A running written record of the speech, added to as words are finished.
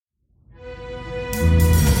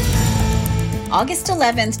August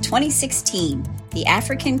 11th, 2016, the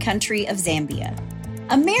African country of Zambia.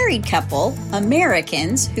 A married couple,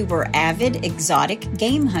 Americans who were avid exotic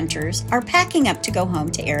game hunters, are packing up to go home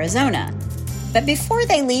to Arizona. But before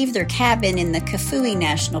they leave their cabin in the Kafue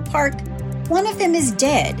National Park, one of them is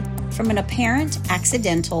dead from an apparent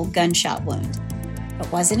accidental gunshot wound. It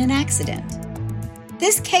wasn't an accident.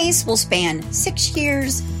 This case will span 6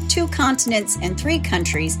 years, 2 continents, and 3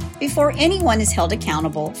 countries before anyone is held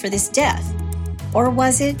accountable for this death. Or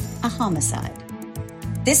was it a homicide?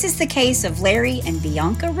 This is the case of Larry and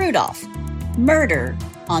Bianca Rudolph, murder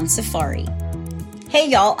on safari. Hey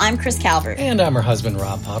y'all, I'm Chris Calvert. And I'm her husband,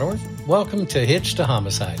 Rob Podorf. Welcome to Hitch to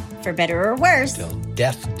Homicide. For better or worse. Till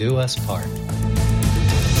death do us part.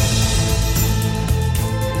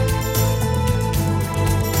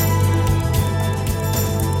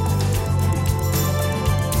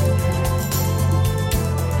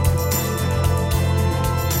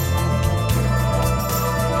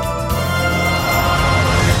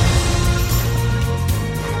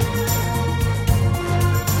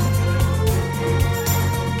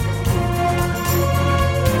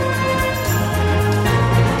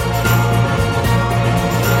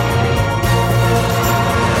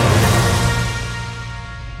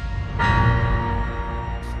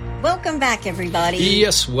 Back, everybody.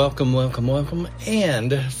 Yes, welcome.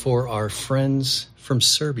 And for our friends from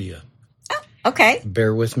Serbia. Oh, okay.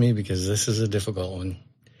 Bear with me because this is a difficult one.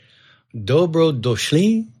 Dobro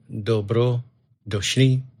došli.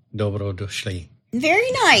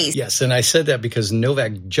 Very nice. Yes, and I said that because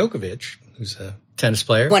Novak Djokovic, who's a tennis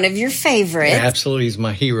player. One of your favorites. Absolutely, he's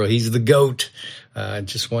my hero. He's the GOAT.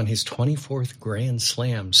 Just won his 24th Grand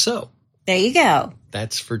Slam. So. There you go.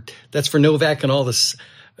 That's for Novak and all this.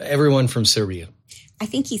 Everyone from Serbia. I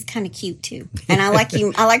think he's kind of cute, too. And I like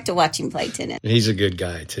him. I like to watch him play tennis. He's a good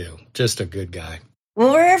guy, too. Just a good guy.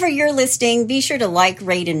 Well, wherever you're listening, be sure to like,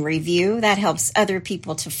 rate, and review. That helps other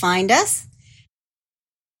people to find us.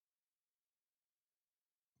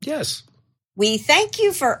 Yes. We thank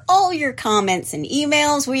you for all your comments and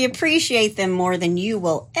emails. We appreciate them more than you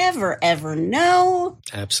will ever know.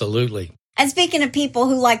 Absolutely. And speaking of people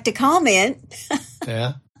who like to comment.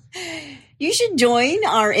 Yeah. You should join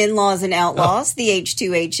our In-Laws and Outlaws, the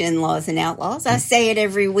H2H In-Laws and Outlaws. I say it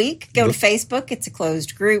every week. Go to Facebook. It's a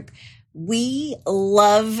closed group. We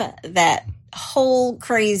love that whole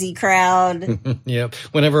crazy crowd. Yep.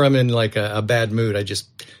 Whenever I'm in like a bad mood, I just...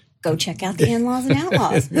 Go check out the In-Laws and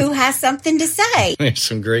Outlaws. Who has something to say? There's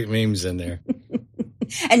some great memes in there.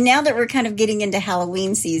 And now that we're kind of getting into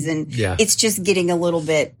Halloween season, it's just getting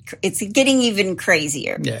it's getting even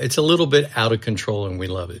crazier. Yeah, it's a little bit out of control and we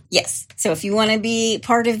love it. Yes. So if you want to be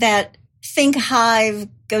part of that think hive,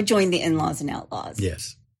 go join the In-Laws and Outlaws.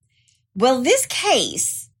 Yes. Well, this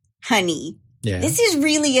case, honey, this is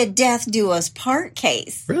really a death do us part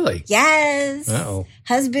case. Really? Yes. Uh-oh.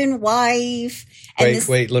 Husband, wife. And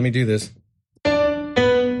wait, let me do this.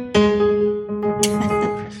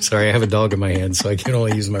 Sorry, I have a dog in my hand, so I can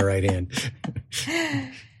only use my right hand.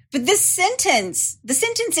 But the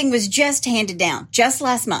sentencing was just handed down just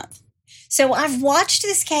last month. So I've watched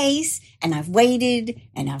this case, and I've waited,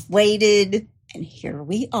 and here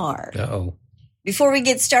we are. Uh-oh. Before we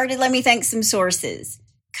get started, let me thank some sources.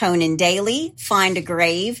 Conan Daily, Find a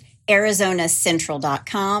Grave,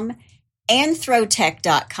 ArizonaCentral.com,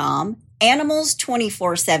 Anthrotech.com,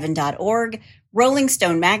 Animals247.org, Rolling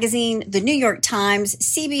Stone Magazine, The New York Times,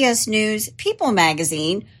 CBS News, People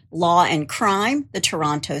Magazine, Law and Crime, The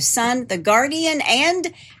Toronto Sun, The Guardian,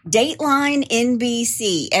 and Dateline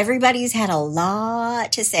NBC. Everybody's had a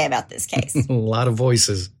lot to say about this case. A lot of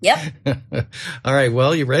voices. Yep. All right,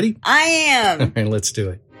 well, you ready? I am. All right, let's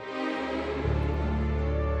do it.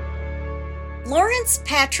 Lawrence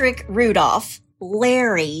Patrick Rudolph,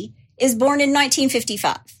 Larry, is born in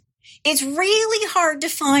 1955. It's really hard to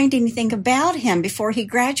find anything about him before he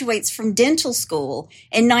graduates from dental school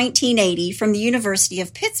in 1980 from the University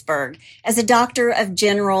of Pittsburgh as a doctor of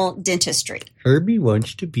general dentistry. Herbie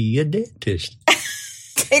wants to be a dentist.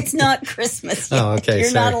 It's not Christmas yet. Oh, okay.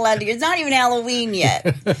 You're not allowed to. It's not even Halloween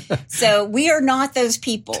yet. So we are not those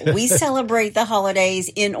people. We celebrate the holidays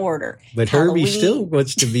in order. But Halloween, Herbie still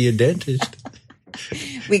wants to be a dentist.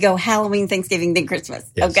 We go Halloween, Thanksgiving, then Christmas.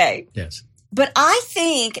 Yes. Okay. Yes. But I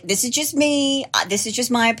think, this is just me, this is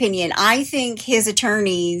just my opinion, I think his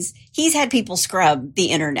attorneys, he's had people scrub the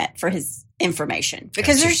internet for his information.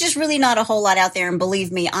 Because there's just really not a whole lot out there. And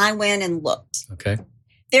believe me, I went and looked. Okay.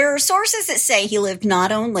 There are sources that say he lived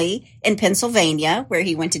not only in Pennsylvania, where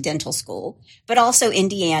he went to dental school, but also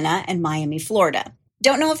Indiana and Miami, Florida.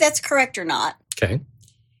 Don't know if that's correct or not. Okay.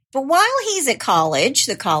 But while he's at college,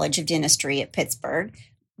 the College of Dentistry at Pittsburgh,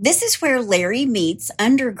 This is where Larry meets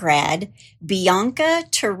undergrad Bianca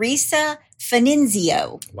Teresa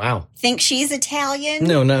Finenzio. Wow. Think she's Italian?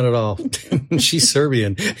 No, not at all. She's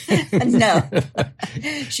Serbian. No.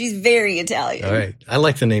 She's very Italian. All right. I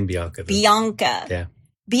like the name Bianca, though. Bianca. Yeah.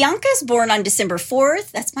 Bianca's born on December 4th.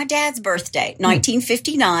 That's my dad's birthday,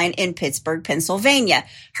 1959 in Pittsburgh, Pennsylvania.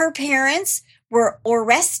 Her parents were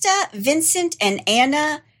Oresta, Vincent, and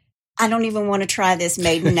Anna. I don't even want to try this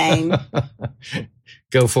maiden name.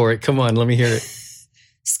 Go for it. Come on. Let me hear it.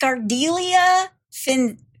 Scardelia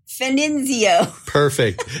Finenzio.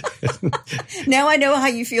 Perfect. Now I know how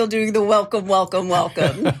you feel doing the welcome.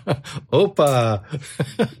 Opa.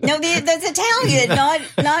 No, that's Italian,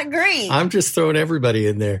 not Greek. I'm just throwing everybody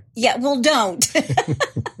in there. Yeah, well, don't.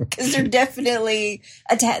 Because they're definitely,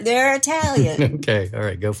 they're Italian. Okay. All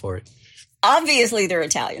right. Go for it. Obviously, they're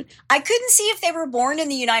Italian. I couldn't see if they were born in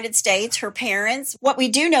the United States, her parents. What we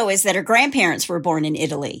do know is that her grandparents were born in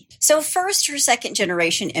Italy. So first or second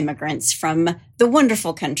generation immigrants from the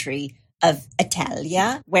wonderful country of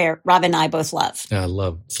Italia, where Rob and I both love. I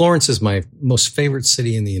love. Florence is my most favorite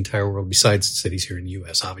city in the entire world, besides cities here in the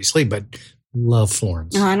U.S., obviously, but love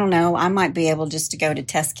Florence. I don't know. I might be able just to go to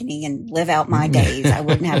Tuscany and live out my days. I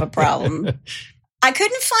wouldn't have a problem. I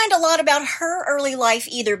couldn't find a lot about her early life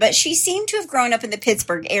either, but she seemed to have grown up in the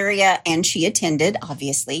Pittsburgh area, and she attended,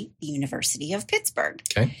 obviously, the University of Pittsburgh.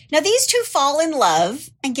 Okay. Now, these two fall in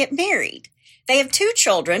love and get married. They have two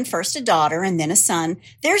children, first a daughter and then a son.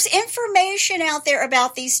 There's information out there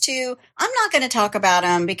about these two. I'm not going to talk about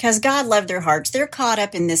them because God loved their hearts. They're caught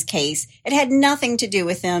up in this case. It had nothing to do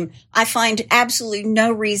with them. I find absolutely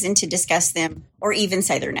no reason to discuss them or even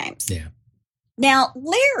say their names. Yeah. Now,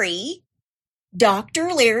 Larry...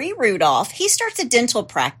 Dr. Larry Rudolph, he starts a dental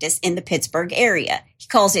practice in the Pittsburgh area. He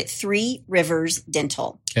calls it Three Rivers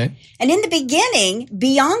Dental. Okay. And in the beginning,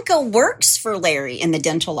 Bianca works for Larry in the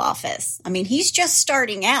dental office. I mean, he's just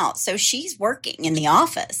starting out, so she's working in the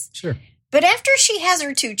office. Sure. But after she has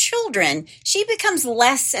her two children, she becomes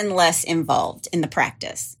less and less involved in the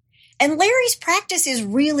practice. And Larry's practice is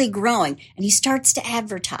really growing, and he starts to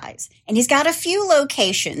advertise. And he's got a few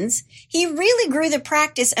locations. He really grew the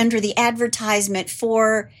practice under the advertisement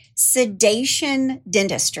for sedation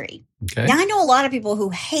dentistry. Okay. Now, I know a lot of people who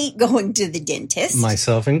hate going to the dentist.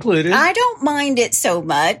 Myself included. I don't mind it so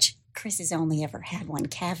much. Chris has only ever had one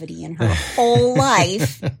cavity in her whole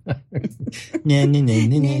life.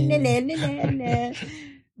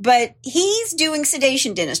 But he's doing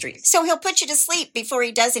sedation dentistry. So he'll put you to sleep before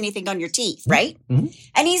he does anything on your teeth, right? Mm-hmm.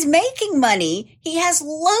 And he's making money. He has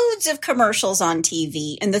loads of commercials on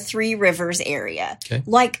TV in the Three Rivers area,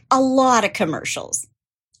 like a lot of commercials.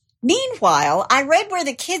 Meanwhile, I read where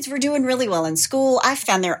the kids were doing really well in school. I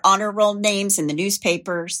found their honor roll names in the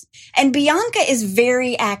newspapers. And Bianca is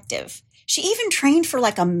very active. She even trained for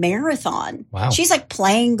like a marathon. Wow. She's like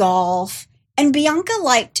playing golf. And Bianca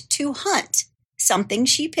liked to hunt. Something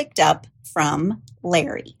she picked up from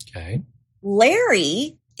Larry. Okay.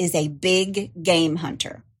 Larry is a big game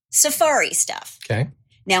hunter. Safari stuff. Okay.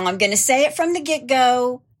 Now, I'm going to say it from the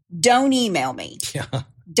get-go. Don't email me. Yeah.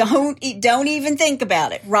 Don't even think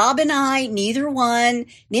about it. Rob and I, neither one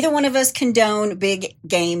of us condone big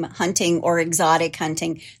game hunting or exotic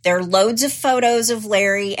hunting. There are loads of photos of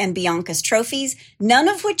Larry and Bianca's trophies, none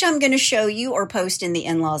of which I'm going to show you or post in the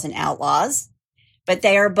In-Laws and Outlaws. But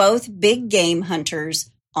they are both big game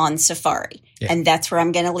hunters on safari. Yeah. And that's where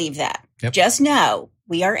I'm going to leave that. Yep. Just know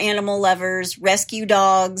we are animal lovers, rescue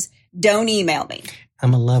dogs. Don't email me.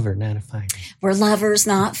 I'm a lover, not a fighter. We're lovers,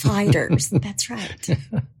 not fighters. That's right.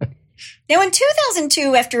 Now, in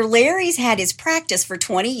 2002, after Larry's had his practice for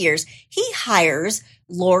 20 years, he hires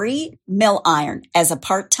Lori Milliron as a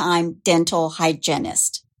part-time dental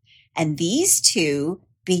hygienist. And these two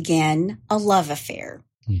begin a love affair.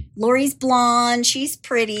 Lori's blonde. She's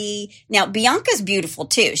pretty. Now, Bianca's beautiful,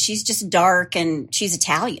 too. She's just dark and she's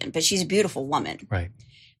Italian, but she's a beautiful woman. Right.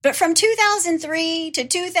 But from 2003 to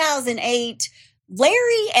 2008,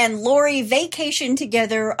 Larry and Lori vacationed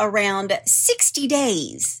together around 60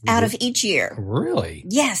 days out of each year. Really?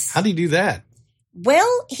 Yes. How do you do that?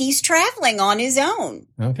 Well, he's traveling on his own.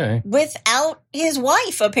 Okay. Without his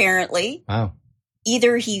wife, apparently. Wow.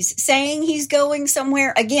 Either he's saying he's going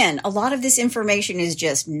somewhere. Again, a lot of this information is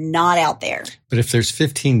just not out there. But if there's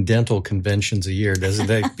 15 dental conventions a year, doesn't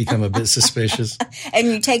that become a bit suspicious? And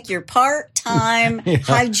you take your part-time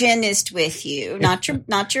hygienist with you, not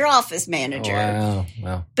your office manager.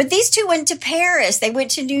 Wow. But these two went to Paris, they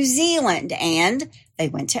went to New Zealand, and they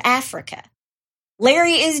went to Africa.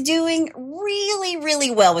 Larry is doing really,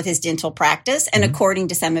 really well with his dental practice. And according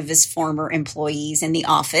to some of his former employees in the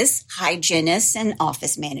office, hygienists and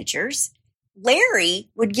office managers, Larry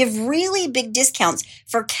would give really big discounts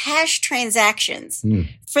for cash transactions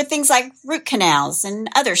for things like root canals and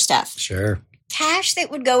other stuff. Sure. Cash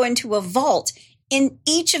that would go into a vault in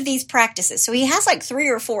each of these practices. So he has like 3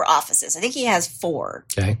 or 4 offices. I think he has 4.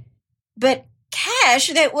 Okay. But cash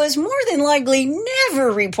that was more than likely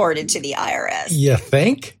never reported to the IRS. You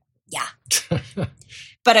think? Yeah.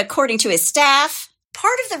 But according to his staff,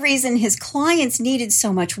 part of the reason his clients needed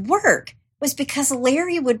so much work was because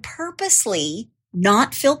Larry would purposely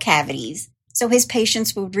not fill cavities so his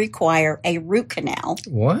patients would require a root canal.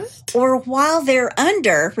 What? Or while they're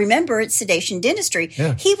under, remember it's sedation dentistry,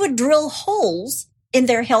 he would drill holes in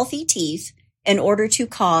their healthy teeth in order to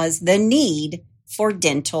cause the need for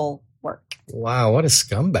dental work. Wow, what a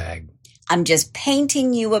scumbag. I'm just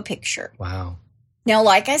painting you a picture. Wow. Now,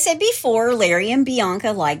 like I said before, Larry and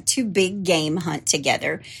Bianca like to big game hunt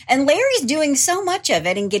together. And Larry's doing so much of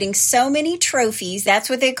it and getting so many trophies. That's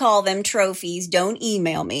what they call them, trophies. Don't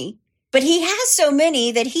email me. But he has so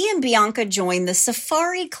many that he and Bianca join the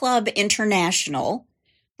Safari Club International,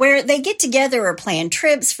 where they get together or plan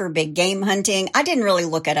trips for big game hunting. I didn't really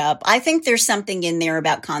look it up. I think there's something in there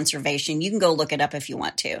about conservation. You can go look it up if you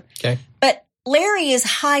want to. Okay. But Larry is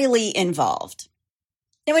highly involved.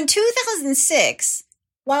 Now, in 2006,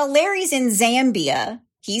 while Larry's in Zambia,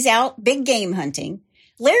 he's out big game hunting,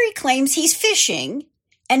 Larry claims he's fishing,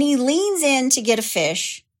 and he leans in to get a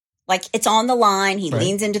fish. Like, it's on the line. He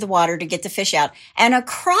leans into the water to get the fish out. And a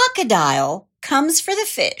crocodile comes for the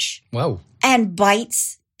fish. Whoa. And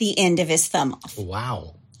bites the end of his thumb off.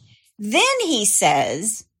 Wow. Then he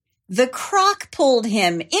says the croc pulled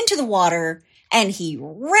him into the water and he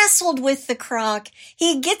wrestled with the croc.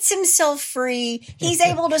 He gets himself free. He's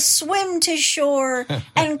able to swim to shore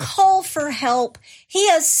and call for help. He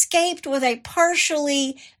escaped with a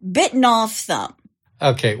partially bitten off thumb.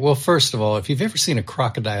 Okay, well, first of all, if you've ever seen a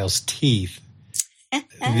crocodile's teeth,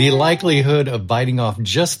 the likelihood of biting off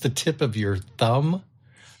just the tip of your thumb,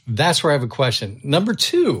 that's where I have a question. Number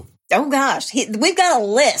 2. Oh, gosh. We've got a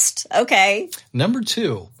list. Okay. Number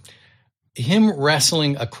 2. Him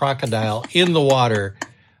wrestling a crocodile in the water,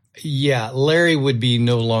 Larry would be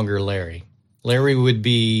no longer Larry. Larry would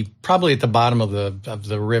be probably at the bottom of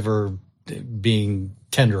the river being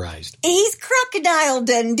tenderized. He's Crocodile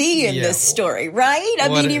Dundee in this story, right? I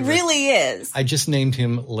mean, he really is. I just named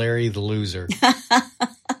him Larry the Loser.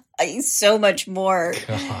 He's so much more.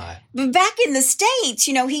 God. But back in the States,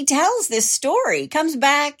 he tells this story. Comes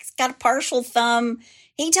back, he's got a partial thumb.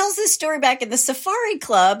 He tells this story back at the Safari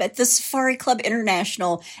Club, at the Safari Club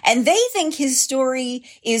International, and they think his story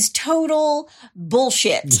is total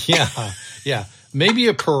bullshit. Yeah. Maybe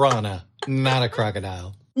a piranha, not a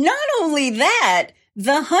crocodile. Not only that,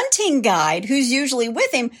 the hunting guide who's usually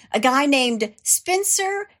with him, a guy named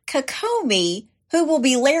Spencer Kakomi, who will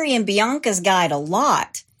be Larry and Bianca's guide a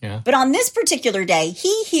lot. Yeah. But on this particular day,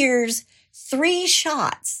 he hears 3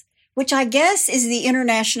 shots, which I guess is the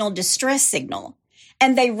international distress signal.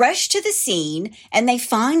 And they rush to the scene, and they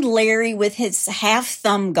find Larry with his half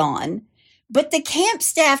thumb gone. But the camp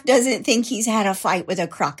staff doesn't think he's had a fight with a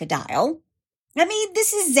crocodile. I mean,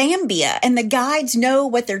 this is Zambia, and the guides know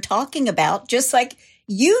what they're talking about, just like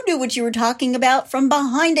you knew what you were talking about from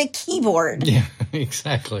behind a keyboard. Yeah,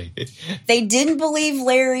 exactly. They didn't believe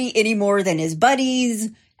Larry any more than his buddies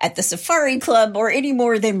at the Safari Club or any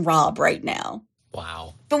more than Rob right now.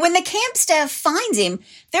 Wow. But when the camp staff finds him,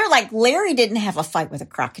 they're like, Larry didn't have a fight with a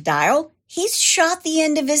crocodile. He's shot the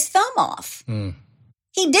end of his thumb off.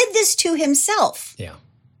 He did this to himself. Yeah.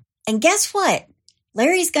 And guess what?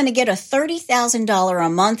 Larry's going to get a $30,000 a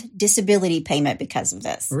month disability payment because of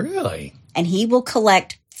this. Really? And he will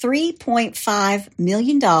collect $3.5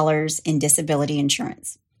 million in disability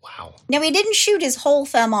insurance. Wow. Now, he didn't shoot his whole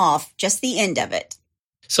thumb off, just the end of it.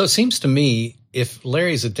 So it seems to me, if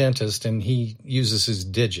Larry's a dentist and he uses his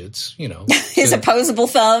digits, his opposable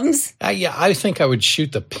thumbs. I think I would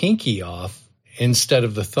shoot the pinky off instead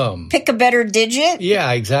of the thumb. Pick a better digit? Yeah,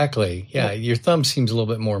 exactly. Yeah, your thumb seems a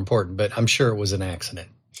little bit more important, but I'm sure it was an accident.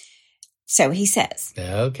 So he says.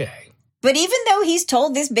 Okay. But even though he's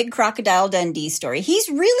told this big Crocodile Dundee story, he's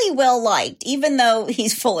really well liked, even though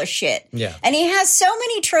he's full of shit. Yeah. And he has so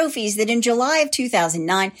many trophies that in July of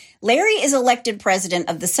 2009, Larry is elected president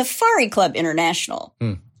of the Safari Club International.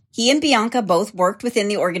 He and Bianca both worked within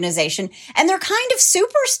the organization, and they're kind of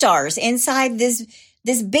superstars inside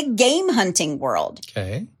this big game hunting world.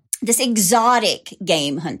 Okay. This exotic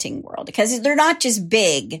game hunting world, because they're not just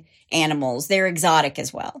big animals, they're exotic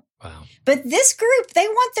as well. Wow. But this group, they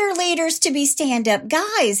want their leaders to be stand-up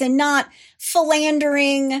guys and not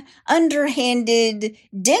philandering, underhanded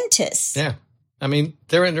dentists. Yeah. I mean,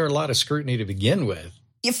 they're under a lot of scrutiny to begin with.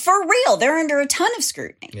 For real, they're under a ton of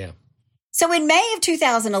scrutiny. Yeah. So in May of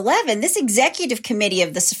 2011, this executive committee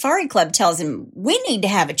of the Safari Club tells him, we need to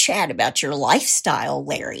have a chat about your lifestyle,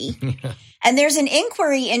 Larry. And there's an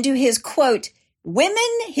inquiry into his, quote, women,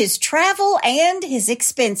 his travel, and his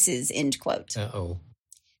expenses, end quote. Uh-oh.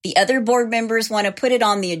 The other board members want to put it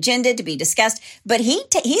on the agenda to be discussed, but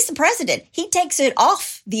he's the president. He takes it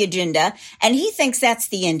off the agenda, and he thinks that's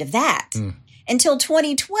the end of that. Until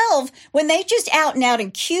 2012, when they just out and out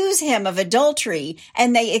accuse him of adultery,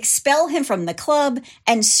 and they expel him from the club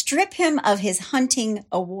and strip him of his hunting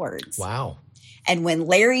awards. Wow. And when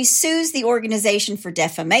Larry sues the organization for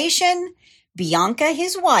defamation, Bianca,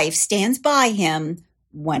 his wife, stands by him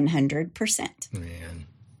 100%. Man.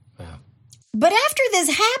 Wow. But after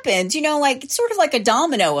this happens, it's sort of like a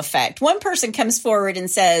domino effect. One person comes forward and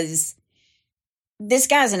says, this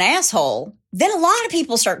guy's an asshole. Then a lot of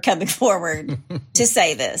people start coming forward to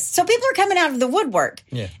say this. So people are coming out of the woodwork.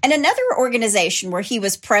 Yeah. And another organization where he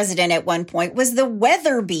was president at one point was the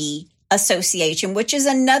Weatherby Association, which is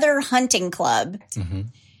another hunting club. Mm-hmm.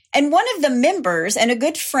 And one of the members and a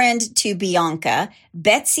good friend to Bianca,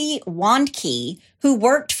 Betsy Wandke, who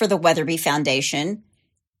worked for the Weatherby Foundation,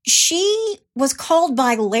 she was called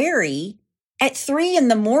by Larry at 3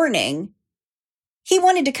 a.m. He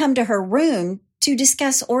wanted to come to her room to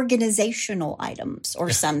discuss organizational items or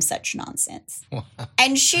some such nonsense. Wow.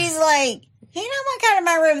 And she's like, I'm not coming to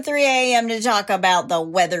my room at 3 a.m. to talk about the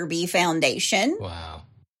Weatherby Foundation. Wow.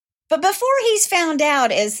 But before he's found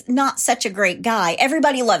out as not such a great guy,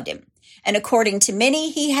 everybody loved him. And according to many,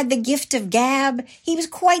 he had the gift of gab. He was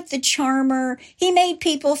quite the charmer. He made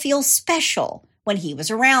people feel special when he was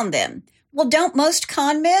around them. Well, don't most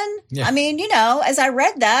con men? Yeah. I mean, as I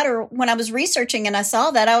read that or when I was researching and I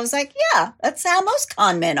saw that, I was like, yeah, that's how most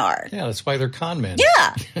con men are. Yeah, that's why they're con men.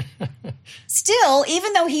 Yeah. Still,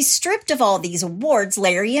 even though he's stripped of all these awards,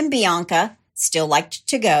 Larry and Bianca still liked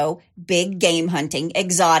to go big game hunting,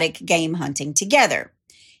 exotic game hunting together.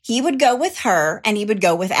 He would go with her and he would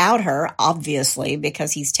go without her, obviously,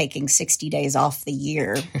 because he's taking 60 days off the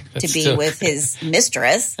year to be with his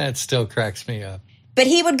mistress. That still cracks me up. But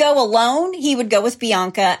he would go alone, he would go with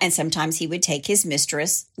Bianca, and sometimes he would take his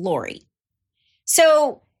mistress, Lori.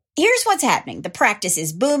 So here's what's happening. The practice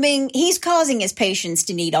is booming. He's causing his patients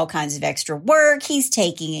to need all kinds of extra work. He's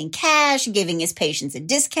taking in cash, giving his patients a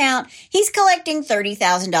discount. He's collecting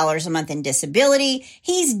 $30,000 a month in disability.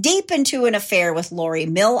 He's deep into an affair with Lori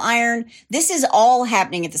Milliron. This is all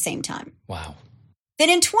happening at the same time. Wow. Then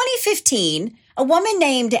in 2015, a woman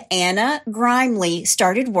named Anna Grimley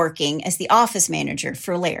started working as the office manager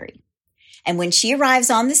for Larry. And when she arrives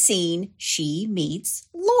on the scene, she meets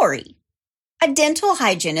Lori, a dental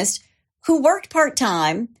hygienist who worked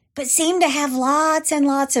part-time, but seemed to have lots and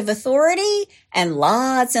lots of authority and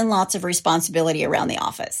lots of responsibility around the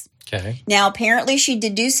office. Okay. Now, apparently she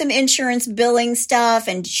did do some insurance billing stuff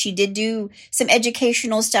and she did do some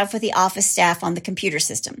educational stuff with the office staff on the computer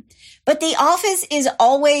system. But the office is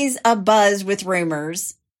always abuzz with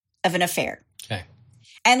rumors of an affair. Okay.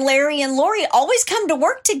 And Larry and Lori always come to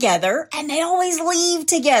work together and they always leave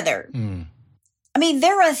together. I mean,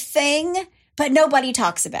 they're a thing, but nobody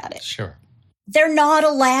talks about it. Sure. They're not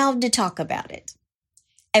allowed to talk about it.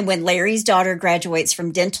 And when Larry's daughter graduates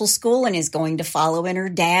from dental school and is going to follow in her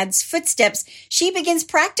dad's footsteps, she begins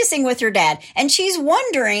practicing with her dad. And she's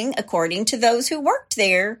wondering, according to those who worked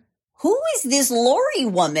there, who is this Lori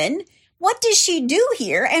woman? What does she do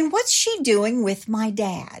here? And what's she doing with my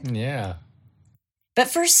dad? Yeah. But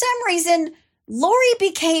for some reason, Lori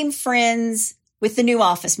became friends with the new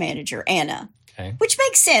office manager, Anna. Okay. Which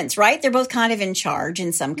makes sense, right? They're both kind of in charge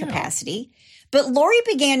in some capacity. But Lori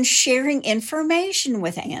began sharing information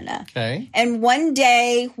with Anna. Okay. And one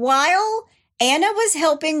day, while Anna was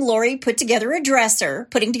helping Lori put together a dresser,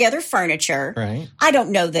 putting together furniture. Right. I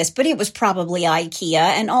don't know this, but it was probably IKEA,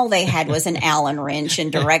 and all they had was an Allen wrench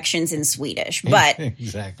and directions in Swedish. But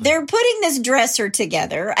exactly. They're putting this dresser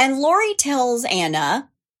together, and Lori tells Anna,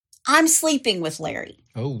 I'm sleeping with Larry.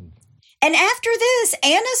 Oh. And after this,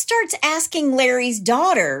 Anna starts asking Larry's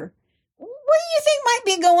daughter, what do you think might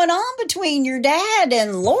be going on between your dad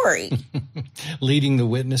and Lori? Leading the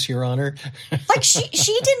witness, Your Honor. Like she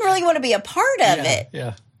didn't really want to be a part of it.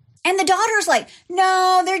 Yeah. And the daughter's like,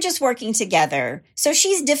 no, they're just working together. So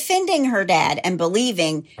she's defending her dad and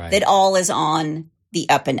believing that all is on the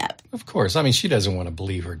up and up. Of course. I mean, she doesn't want to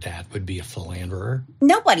believe her dad would be a philanderer.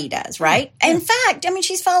 Nobody does, right? Yeah. In fact, I mean,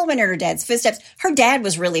 she's following in her dad's footsteps. Her dad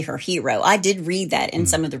was really her hero. I did read that in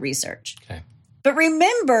some of the research. Okay. But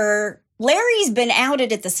remember, Larry's been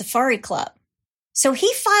outed at the Safari Club. So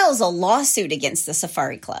he files a lawsuit against the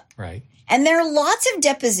Safari Club. Right. And there are lots of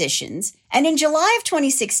depositions. And in July of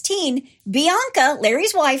 2016, Bianca,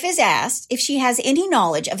 Larry's wife, is asked if she has any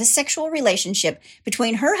knowledge of a sexual relationship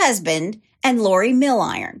between her husband and Lori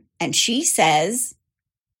Milliron. And she says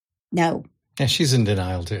no. Yeah, she's in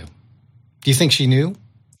denial, too. Do you think she knew?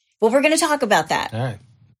 Well, we're going to talk about that. All right.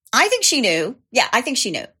 I think she knew. Yeah, I think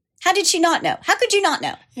she knew. How did she not know? How could you not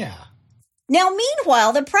know? Yeah. Now,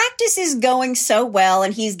 meanwhile, the practice is going so well,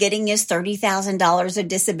 and he's getting his $30,000 of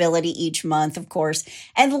disability each month, of course.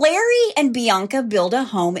 And Larry and Bianca build a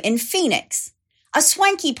home in Phoenix, a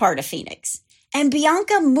swanky part of Phoenix. And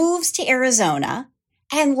Bianca moves to Arizona,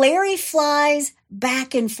 and Larry flies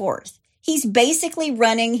back and forth. He's basically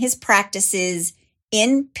running his practices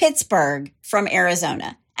in Pittsburgh from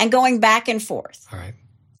Arizona and going back and forth. All right.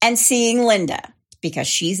 And seeing Linda, because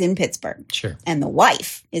she's in Pittsburgh. Sure. And the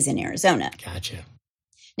wife is in Arizona. Gotcha.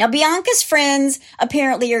 Now, Bianca's friends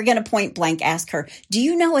apparently are going to point blank ask her, do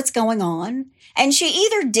you know what's going on? And she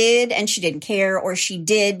either did and she didn't care, or she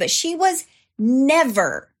did, but she was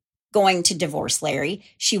never going to divorce Larry.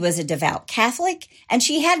 She was a devout Catholic, and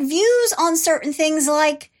she had views on certain things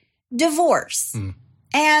like divorce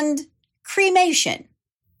and cremation.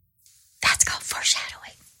 That's called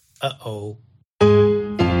foreshadowing. Uh-oh.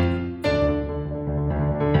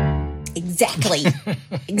 Exactly.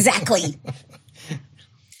 Exactly.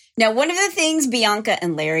 Now, one of the things Bianca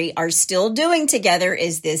and Larry are still doing together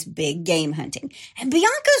is this big game hunting. And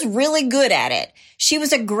Bianca's really good at it. She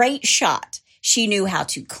was a great shot. She knew how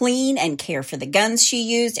to clean and care for the guns she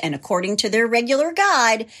used. And according to their regular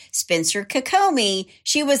guide, Spencer Kakomi,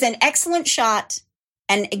 she was an excellent shot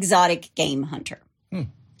and exotic game hunter.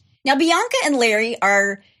 Now, Bianca and Larry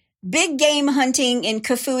are big game hunting in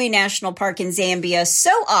Kafue National Park in Zambia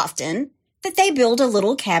so often that they build a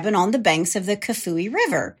little cabin on the banks of the Kafue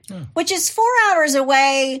River, which is 4 hours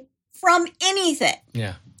away from anything.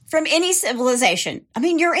 Yeah. From any civilization. I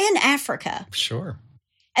mean, you're in Africa. Sure.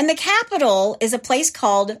 And the capital is a place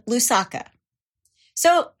called Lusaka.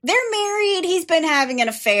 So they're married. He's been having an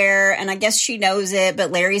affair, and I guess she knows it, but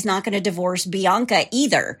Larry's not going to divorce Bianca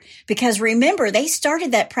either. Because remember, they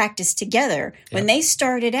started that practice together when they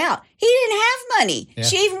started out. He didn't have money. Yeah.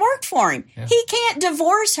 She even worked for him. Yeah. He can't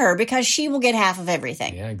divorce her because she will get half of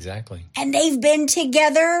everything. Yeah, exactly. And they've been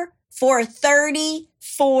together for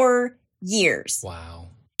 34 years. Wow.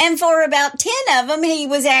 And for about 10 of them, he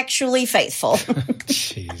was actually faithful.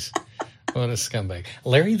 Jeez. What a scumbag.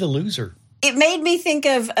 Larry the loser. It made me think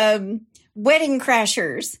of Wedding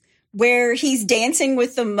Crashers, where he's dancing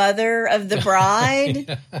with the mother of the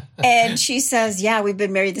bride. And she says, yeah, we've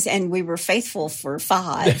been married and we were faithful for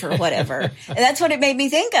 5 or whatever. And that's what it made me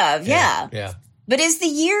think of. Yeah. But as the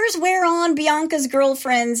years wear on, Bianca's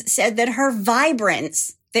girlfriends said that her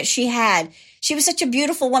vibrance that she had, she was such a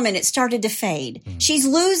beautiful woman, it started to fade. She's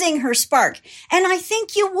losing her spark. And I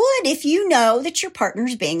think you would if you know that your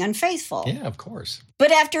partner's being unfaithful. Yeah, of course.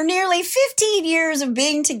 But after nearly 15 years of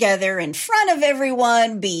being together in front of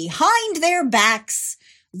everyone, behind their backs,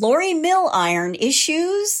 Lori Milliron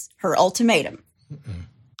issues her ultimatum.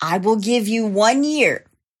 I will give you 1 year.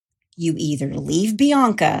 You either leave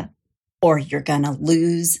Bianca or you're going to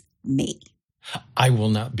lose me. I will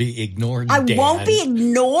not be ignored, Dan. I won't be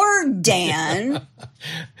ignored, Dan.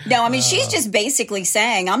 No, I mean, she's just basically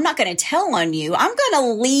saying, I'm not going to tell on you. I'm going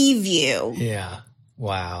to leave you. Yeah.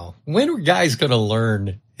 Wow. When are guys going to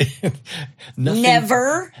learn?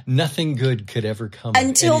 Never. Nothing good could ever come.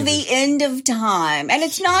 Until the end of time. And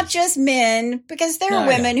it's not just men, because there are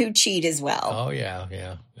women who cheat as well. Oh, yeah.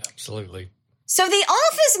 Yeah, absolutely. So the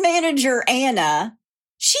office manager, Anna,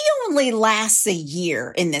 she only lasts a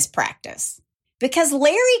year in this practice. Because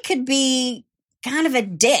Larry could be kind of a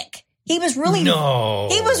dick. He was really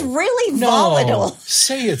volatile.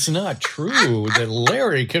 Say it's not true that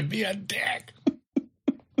Larry could be a dick.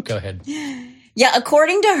 Go ahead. Yeah,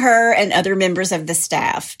 according to her and other members of the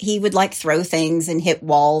staff, he would like throw things and hit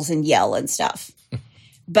walls and yell and stuff.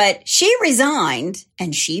 But she resigned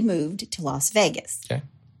and she moved to Las Vegas. Okay.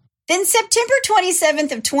 Then September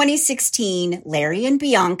 27th of 2016, Larry and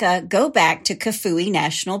Bianca go back to Kafue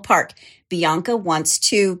National Park. Bianca wants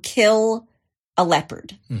to kill a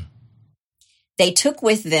leopard. They took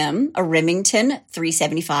with them a Remington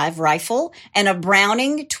 375 rifle and a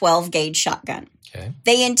Browning 12-gauge shotgun. Okay.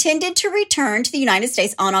 They intended to return to the United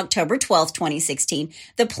States on October 12th, 2016.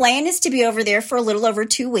 The plan is to be over there for a little over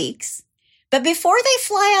 2 weeks. But before they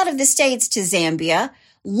fly out of the States to Zambia,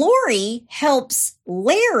 Lori helps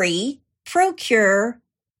Larry procure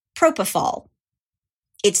propofol.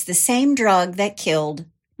 It's the same drug that killed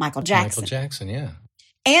Michael Jackson. Michael Jackson, yeah.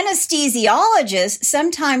 Anesthesiologists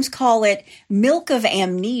sometimes call it milk of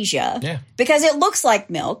amnesia because it looks like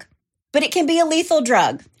milk, but it can be a lethal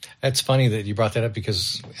drug. That's funny that you brought that up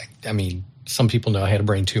because, I mean, some people know I had a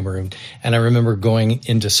brain tumor. And I remember going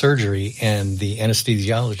into surgery and the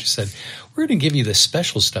anesthesiologist said, we're going to give you the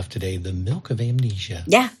special stuff today, the milk of amnesia.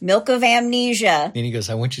 Yeah, milk of amnesia. And he goes,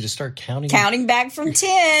 I want you to start counting. Counting back from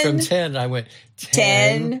 10. From 10. And I went,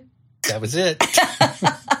 10. That was it.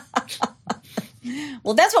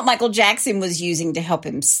 Well, that's what Michael Jackson was using to help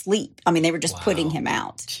him sleep. I mean, they were just putting him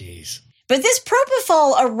out. Jeez. But this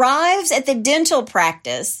propofol arrives at the dental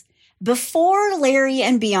practice before Larry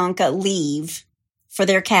and Bianca leave for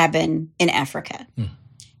their cabin in Africa.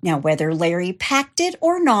 Now, whether Larry packed it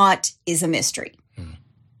or not is a mystery.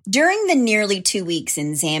 During the nearly 2 weeks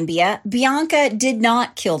in Zambia, Bianca did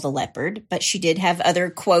not kill the leopard, but she did have other,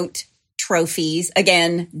 quote, trophies.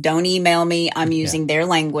 Again, don't email me. I'm using their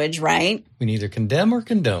language, right? We neither condemn or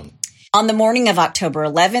condone. On the morning of October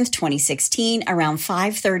 11th, 2016, around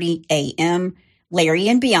 5:30 a.m., Larry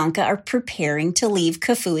and Bianca are preparing to leave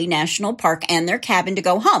Kafue National Park and their cabin to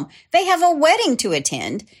go home. They have a wedding to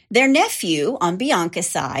attend. Their nephew on Bianca's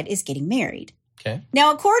side is getting married. Okay.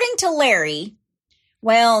 Now, according to Larry,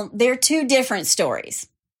 well, they're two different stories.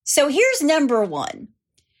 So here's number one.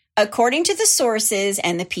 According to the sources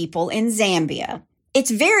and the people in Zambia,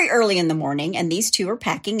 it's very early in the morning and these two are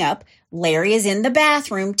packing up. Larry is in the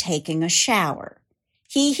bathroom taking a shower.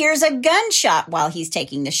 He hears a gunshot while he's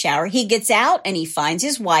taking the shower. He gets out and he finds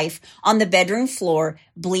his wife on the bedroom floor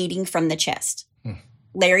bleeding from the chest.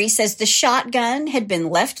 Larry says the shotgun had been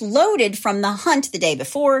left loaded from the hunt the day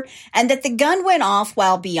before and that the gun went off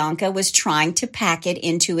while Bianca was trying to pack it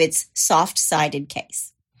into its soft-sided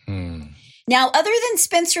case. Now, other than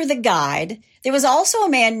Spencer the guide, there was also a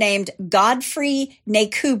man named Godfrey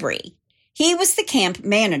Nakubri. He was the camp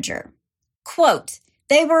manager. Quote,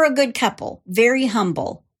 they were a good couple, very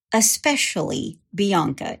humble, especially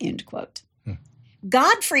Bianca, end quote.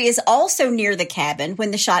 Godfrey is also near the cabin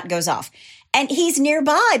when the shot goes off. And he's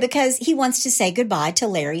nearby because he wants to say goodbye to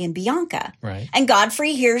Larry and Bianca. Right. And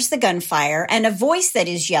Godfrey hears the gunfire and a voice that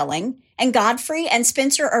is yelling. And Godfrey and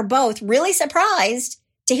Spencer are both really surprised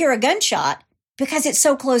to hear a gunshot because it's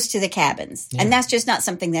so close to the cabins. Yeah. And that's just not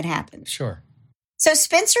something that happens. Sure. So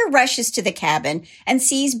Spencer rushes to the cabin and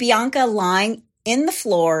sees Bianca lying in the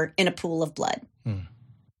floor in a pool of blood.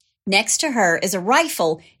 Next to her is a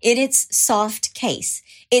rifle in its soft case.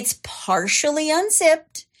 It's partially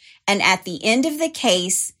unzipped, and at the end of the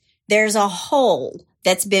case, there's a hole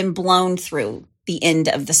that's been blown through the end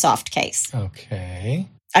of the soft case. Okay.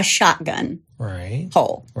 A shotgun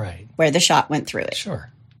hole. Right. Where the shot went through it.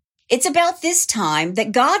 Sure. It's about this time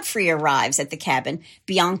that Godfrey arrives at the cabin.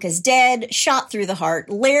 Bianca's dead, shot through the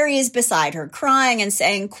heart. Larry is beside her, crying and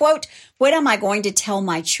saying, quote, what am I going to tell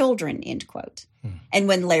my children, end quote. And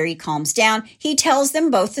when Larry calms down, he tells them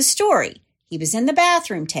both the story. He was in the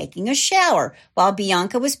bathroom taking a shower while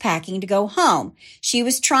Bianca was packing to go home. She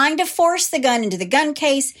was trying to force the gun into the gun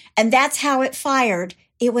case, and that's how it fired.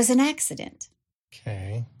 It was an accident.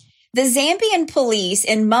 Okay. The Zambian police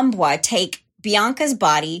in Mumbwa take Bianca's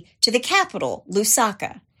body to the capital,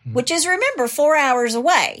 Lusaka, which is, remember, 4 hours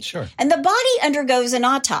away. Sure. And the body undergoes an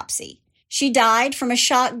autopsy. She died from a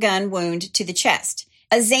shotgun wound to the chest.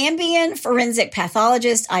 A Zambian forensic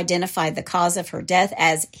pathologist identified the cause of her death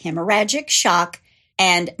as hemorrhagic shock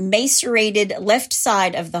and macerated left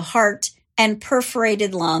side of the heart and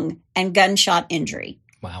perforated lung and gunshot injury.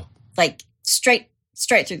 Wow. Like straight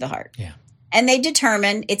through the heart. Yeah. And they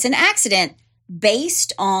determined it's an accident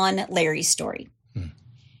based on Larry's story.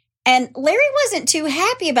 And Larry wasn't too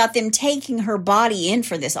happy about them taking her body in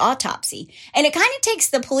for this autopsy. And it kind of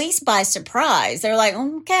takes the police by surprise. They're like,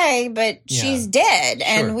 okay, but she's dead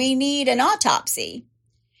and we need an autopsy.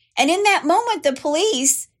 And in that moment, the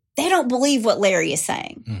police, they don't believe what Larry is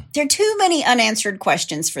saying. There are too many unanswered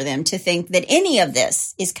questions for them to think that any of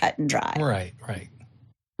this is cut and dry. Right, right.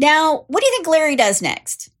 Now, what do you think Larry does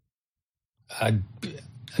next?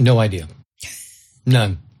 No idea.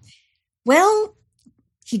 None. Well,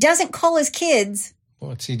 he doesn't call his kids.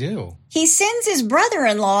 What's he do? He sends his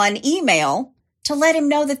brother-in-law an email to let him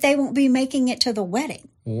know that they won't be making it to the wedding.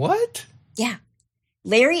 What? Yeah.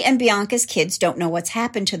 Larry and Bianca's kids don't know what's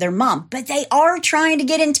happened to their mom, but they are trying to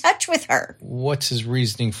get in touch with her. What's his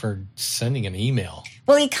reasoning for sending an email?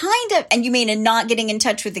 Well, he kind of, and you mean in not getting in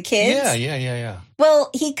touch with the kids? Yeah. Well,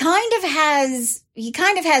 he kind of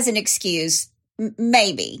has an excuse,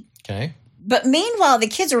 maybe. Okay. But meanwhile, the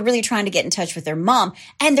kids are really trying to get in touch with their mom,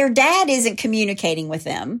 and their dad isn't communicating with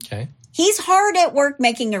them. Okay. He's hard at work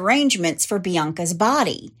making arrangements for Bianca's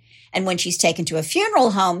body. And when she's taken to a funeral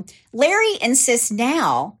home, Larry insists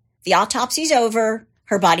now the autopsy's over.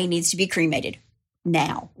 Her body needs to be cremated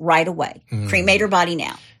now, right away. Cremate her body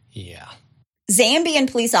now. Yeah. Zambian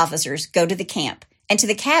police officers go to the camp and to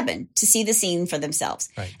the cabin to see the scene for themselves.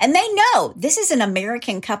 Right. And they know this is an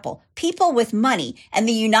American couple, people with money, and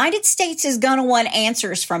the United States is going to want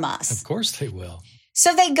answers from us. Of course they will.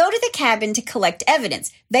 So they go to the cabin to collect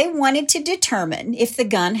evidence. They wanted to determine if the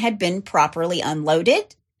gun had been properly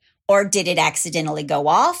unloaded, or did it accidentally go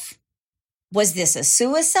off? Was this a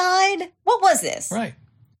suicide? What was this? Right.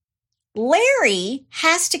 Larry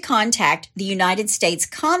has to contact the United States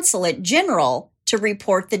Consulate General to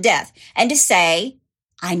report the death and to say,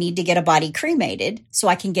 I need to get a body cremated so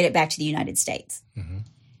I can get it back to the United States. Mm-hmm.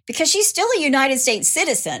 Because she's still a United States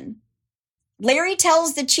citizen. Larry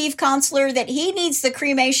tells the chief consular that he needs the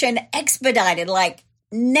cremation expedited, like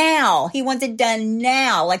now. He wants it done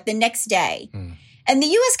now, like the next day. Mm. And the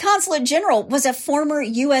U.S. Consulate General was a former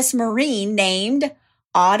U.S. Marine named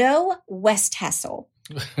Otto Westhassel.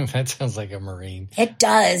 That sounds like a Marine. It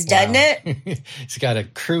does, doesn't it? He's got a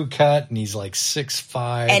crew cut and he's like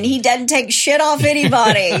 6'5". And he doesn't take shit off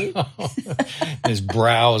anybody. His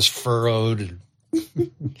brow is furrowed.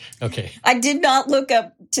 Okay. I did not look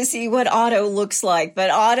up to see what Otto looks like, but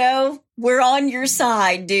Otto, we're on your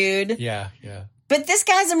side, dude. Yeah. But this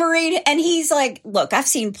guy's a Marine, and he's like, look, I've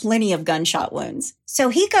seen plenty of gunshot wounds. So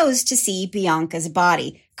he goes to see Bianca's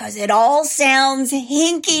body because it all sounds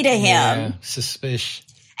hinky to him. Yeah, suspicious.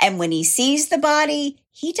 And when he sees the body,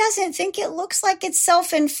 he doesn't think it looks like it's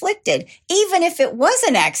self-inflicted, even if it was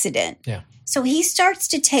an accident. Yeah. So he starts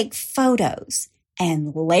to take photos,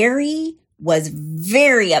 and Larry was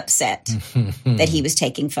very upset that he was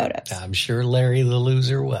taking photos. I'm sure Larry the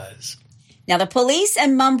loser was. Now, the police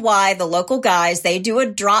and Mumbai, the local guys, they do a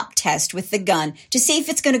drop test with the gun to see if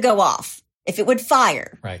it's going to go off, if it would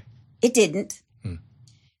fire. Right. It didn't.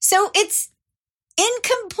 So it's in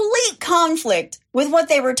complete conflict with what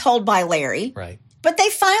they were told by Larry. Right. But they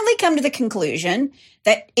finally come to the conclusion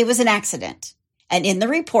that it was an accident. And in the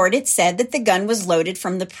report, it said that the gun was loaded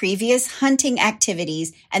from the previous hunting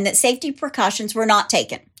activities and that safety precautions were not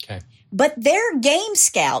taken. Okay. But their game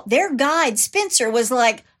scout, their guide, Spencer, was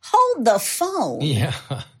like, hold the phone. Yeah.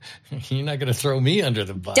 You're not going to throw me under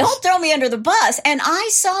the bus. Don't throw me under the bus. And I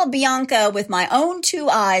saw Bianca with my own two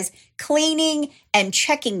eyes cleaning and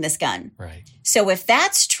checking this gun. Right. So if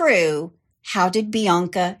that's true, how did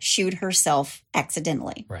Bianca shoot herself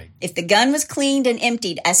accidentally? Right. If the gun was cleaned and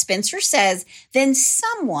emptied, as Spencer says, then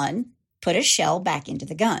someone put a shell back into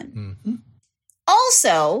the gun. Mm-hmm.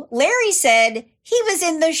 Also, Larry said he was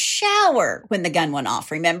in the shower when the gun went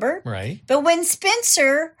off, remember? Right. But when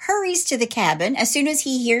Spencer hurries to the cabin, as soon as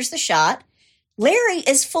he hears the shot, Larry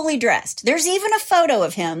is fully dressed. There's even a photo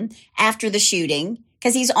of him after the shooting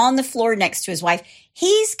because he's on the floor next to his wife.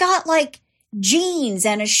 He's got like jeans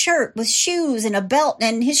and a shirt with shoes and a belt,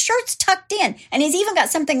 and his shirt's tucked in. And he's even got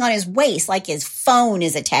something on his waist, like his phone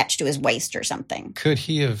is attached to his waist or something. Could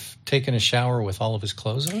he have taken a shower with all of his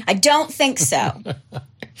clothes on? I don't think so.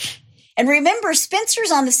 And remember,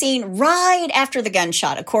 Spencer's on the scene right after the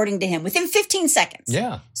gunshot, according to him, within 15 seconds.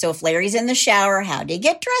 Yeah. So if Larry's in the shower, how'd he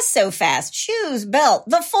get dressed so fast? Shoes, belt,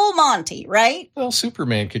 the full Monty, right? Well,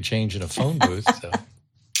 Superman could change in a phone booth, so.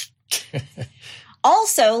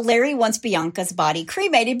 Also, Larry wants Bianca's body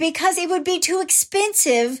cremated because it would be too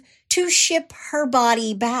expensive to ship her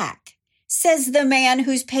body back, says the man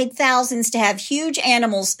who's paid thousands to have huge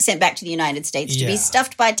animals sent back to the United States to be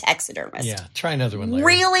stuffed by taxidermists. Yeah, try another one, Larry.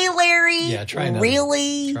 Really, Larry? Yeah, try another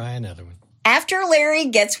really? one. Try another one. After Larry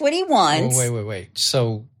gets what he wants. Oh, wait.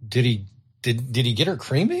 So did he get her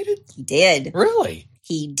cremated? He did. Really?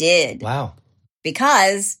 He did. Wow.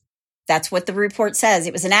 Because that's what the report says.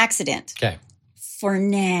 It was an accident. Okay. For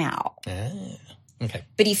now. Okay.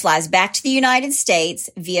 But he flies back to the United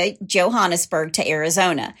States via Johannesburg to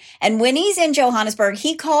Arizona. And when he's in Johannesburg,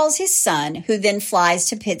 he calls his son, who then flies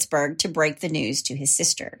to Pittsburgh to break the news to his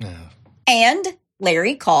sister. Oh. And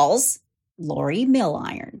Larry calls Lori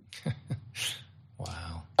Milliron.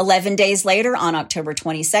 Wow. 11 days later, on October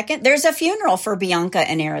 22nd, there's a funeral for Bianca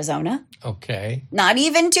in Arizona. Okay. Not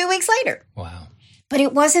even 2 weeks later. Wow. But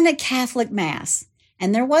it wasn't a Catholic mass.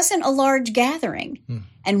 And there wasn't a large gathering.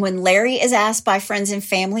 And when Larry is asked by friends and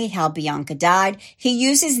family how Bianca died, he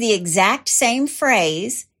uses the exact same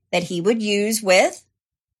phrase that he would use with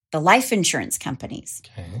the life insurance companies.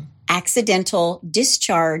 Okay. Accidental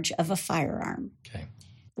discharge of a firearm. Okay.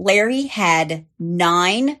 Larry had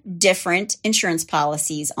 9 different insurance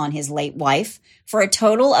policies on his late wife for a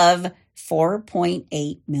total of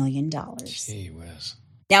 $4.8 million. Gee whiz.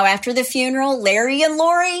 Now, after the funeral, Larry and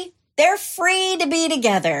Lori, they're free to be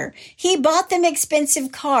together. He bought them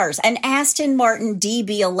expensive cars, an Aston Martin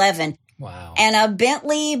DB11. Wow. And a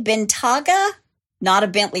Bentley Bentayga. not a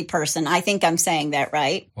Bentley person. I think I'm saying that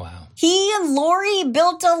right. Wow. He and Lori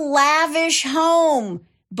built a lavish home,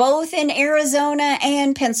 both in Arizona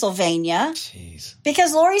and Pennsylvania. Jeez.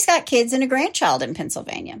 Because Lori's got kids and a grandchild in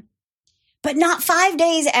Pennsylvania. But not 5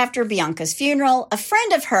 days after Bianca's funeral, a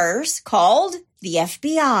friend of hers called the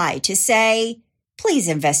FBI to say, please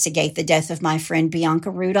investigate the death of my friend Bianca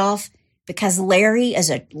Rudolph, because Larry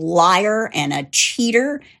is a liar and a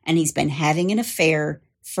cheater, and he's been having an affair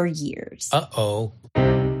for years. Uh-oh.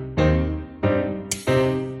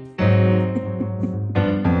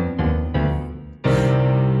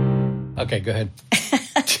 Okay, go ahead.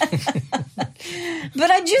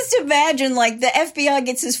 But I just imagine, like, the FBI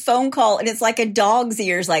gets his phone call, and it's like a dog's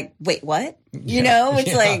ears, like, wait, what? You know,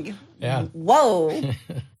 it's like, whoa.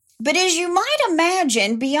 But as you might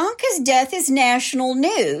imagine, Bianca's death is national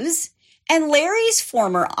news. And Larry's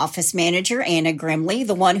former office manager, Anna Grimley,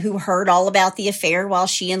 the one who heard all about the affair while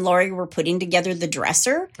she and Lori were putting together the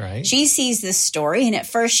dresser, right. She sees this story, and at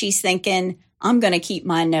first she's thinking, I'm going to keep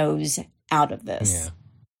my nose out of this. Yeah.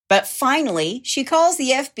 But finally, she calls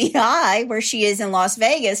the FBI, where she is in Las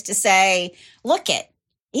Vegas, to say, look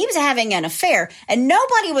he was having an affair, and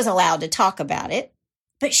nobody was allowed to talk about it,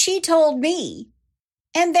 but she told me.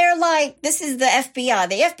 And they're like, this is the FBI.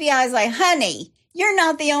 The FBI is like, honey, you're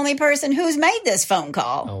not the only person who's made this phone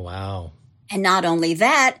call. Oh, wow. And not only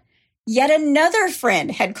that, yet another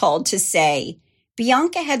friend had called to say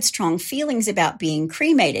Bianca had strong feelings about being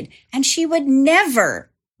cremated, and she would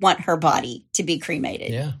never want her body to be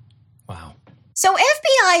cremated. Yeah. Wow. So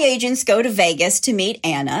FBI agents go to Vegas to meet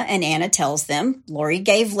Anna, and Anna tells them, Lori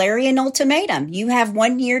gave Larry an ultimatum. You have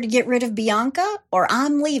 1 year to get rid of Bianca, or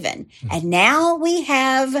I'm leaving. And now we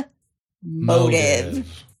have motive.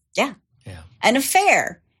 Yeah. An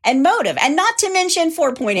affair and motive, and not to mention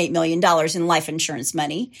 $4.8 million in life insurance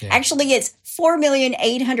money. Yeah. Actually, it's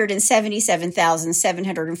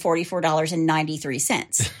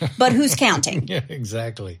 $4,877,744.93. But who's counting? Yeah,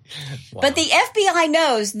 exactly. Wow. But the FBI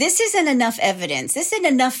knows this isn't enough evidence. This isn't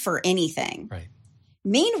enough for anything. Right.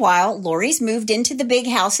 Meanwhile, Lori's moved into the big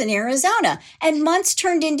house in Arizona, and months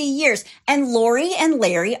turned into years, and Lori and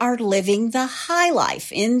Larry are living the high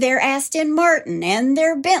life in their Aston Martin and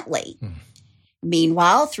their Bentley.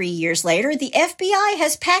 Meanwhile, 3 years later, the FBI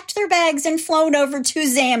has packed their bags and flown over to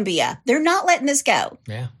Zambia. They're not letting this go.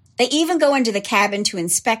 Yeah. They even go into the cabin to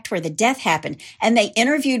inspect where the death happened, and they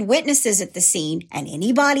interviewed witnesses at the scene and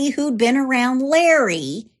anybody who'd been around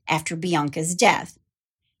Larry after Bianca's death.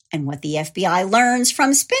 And what the FBI learns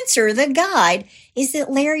from Spencer, the guide, is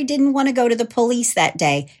that Larry didn't want to go to the police that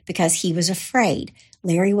day because he was afraid.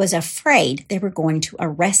 Larry was afraid they were going to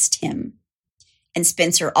arrest him. And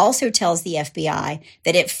Spencer also tells the FBI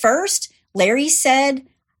that at first, Larry said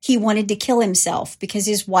he wanted to kill himself because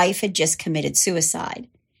his wife had just committed suicide.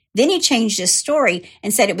 Then he changed his story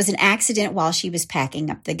and said it was an accident while she was packing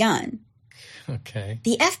up the gun. Okay.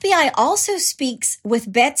 The FBI also speaks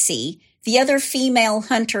with Betsy, the other female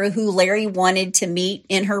hunter who Larry wanted to meet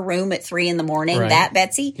in her room at 3 a.m. Right. That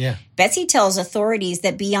Betsy? Yeah. Betsy tells authorities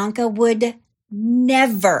that Bianca would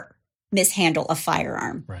never mishandle a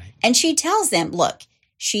firearm. Right. And she tells them, look,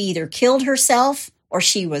 she either killed herself or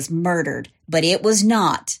she was murdered, but it was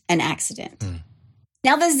not an accident.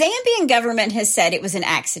 Now, the Zambian government has said it was an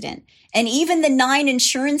accident, and even the 9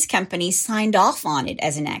 insurance companies signed off on it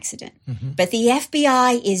as an accident. But the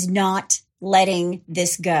FBI is not letting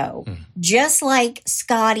this go, just like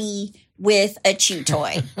Scotty with a chew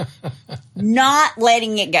toy. Not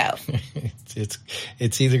letting it go.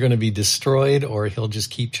 It's either going to be destroyed or he'll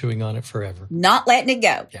just keep chewing on it forever. Not letting it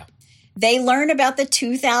go. Yeah. They learn about the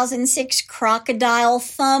 2006 crocodile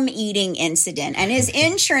thumb eating incident and his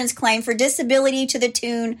insurance claim for disability to the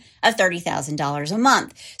tune of $30,000 a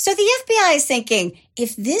month. So the FBI is thinking,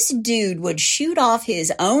 if this dude would shoot off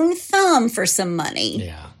his own thumb for some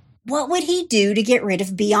money, what would he do to get rid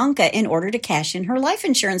of Bianca in order to cash in her life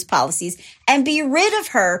insurance policies and be rid of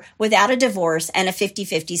her without a divorce and a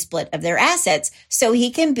 50-50 split of their assets so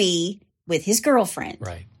he can be with his girlfriend?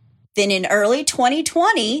 Right. Then in early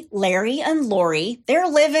 2020, Larry and Lori, they're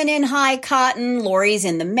living in High Cotton. Lori's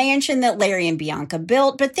in the mansion that Larry and Bianca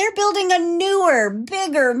built, but they're building a newer,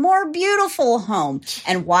 bigger, more beautiful home.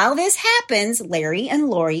 And while this happens, Larry and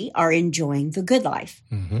Lori are enjoying the good life.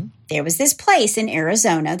 There was this place in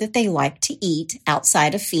Arizona that they liked to eat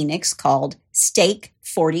outside of Phoenix called Steak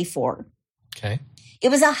 44. Okay. It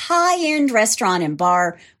was a high-end restaurant and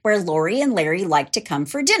bar where Lori and Larry liked to come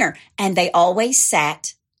for dinner, and they always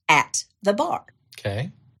sat at the bar.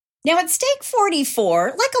 Okay. Now, at Steak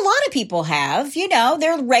 44, like a lot of people have,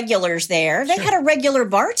 they're regulars there. They had a regular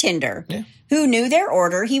bartender who knew their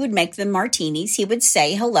order. He would make them martinis. He would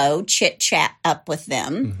say hello, chit-chat up with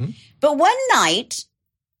them. Mm-hmm. But one night,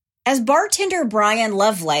 as bartender Brian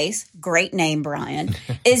Lovelace, great name, Brian,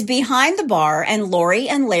 is behind the bar and Lori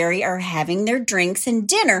and Larry are having their drinks and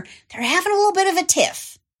dinner, they're having a little bit of a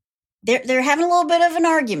tiff. They're having a little bit of an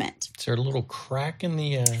argument. Is there a little crack in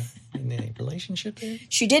the relationship there?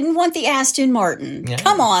 She didn't want the Aston Martin. Yeah.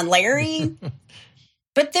 Come on, Larry.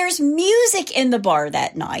 But there's music in the bar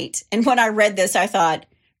that night. And when I read this, I thought,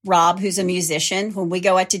 Rob, who's a musician, when we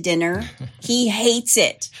go out to dinner, he hates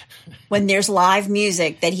it when there's live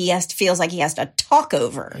music that feels like he has to talk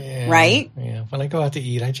over, right? Yeah. When I go out to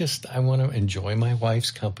eat, I want to enjoy my wife's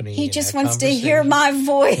company. He just wants to hear my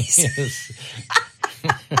voice. Yes.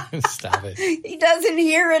 Stop it. He doesn't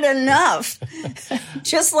hear it enough.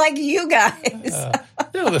 Just like you guys.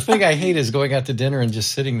 No, the thing I hate is going out to dinner and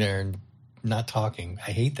just sitting there and not talking.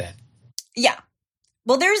 I hate that. Yeah.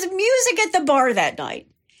 Well, there's music at the bar that night.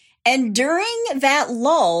 And during that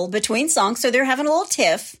lull between songs, so they're having a little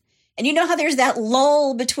tiff. And you know how there's that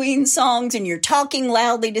lull between songs and you're talking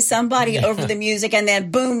loudly to somebody over the music and then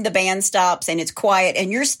boom, the band stops and it's quiet and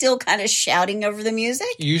you're still kind of shouting over the music?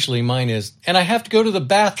 Usually mine is, and I have to go to the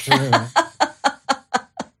bathroom.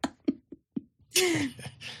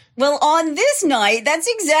 Well, on this night, that's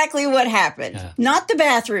exactly what happened. Not the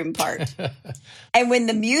bathroom part. And when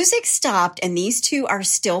the music stopped and these two are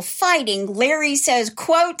still fighting, Larry says,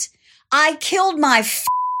 quote, "I killed my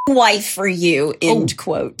wife for you," end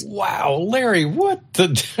quote. Wow, Larry, what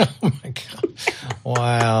the? Oh my God!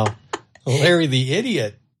 Wow, Larry the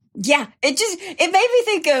idiot. Yeah, it made me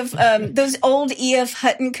think of those old E.F.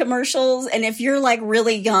 Hutton commercials. And if you're like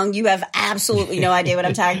really young, you have absolutely no idea what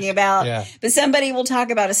I'm talking about. Yeah. But somebody will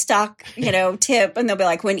talk about a stock, tip, and they'll be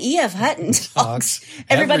like, when E.F. Hutton talks,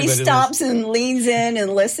 everybody stops and leans in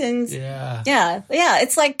and listens. Yeah. Yeah. Yeah.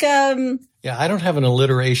 It's like, yeah, I don't have an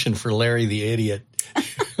alliteration for Larry the idiot.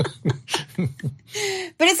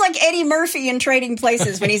 But it's like Eddie Murphy in Trading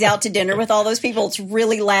Places when he's out to dinner with all those people. It's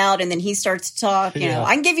really loud, and then he starts to talk. I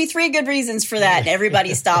can give you 3 good reasons for that. And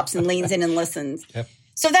everybody stops and leans in and listens. Yep.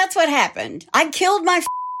 So that's what happened. I killed my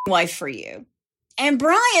wife for you. And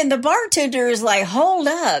Brian, the bartender, is like, hold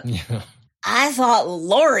up. Yeah. I thought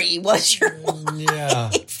Lori was your wife.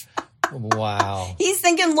 Yeah. Wow. He's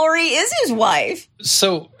thinking Lori is his wife.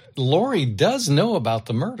 So Lori does know about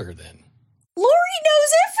the murder then? Lori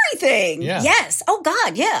knows everything. Yeah. Yes. Oh,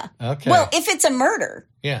 God, yeah. Okay. Well, if it's a murder.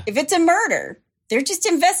 Yeah. If it's a murder, they're just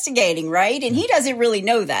investigating, right? And he doesn't really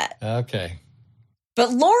know that. Okay.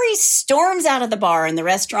 But Lori storms out of the bar in the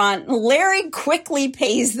restaurant. Larry quickly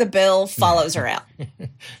pays the bill, follows her out.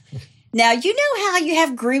 Now, you know how you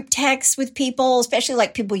have group texts with people, especially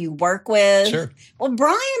like people you work with? Sure. Well,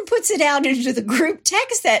 Brian puts it out into the group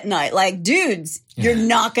text that night, like, dudes, you're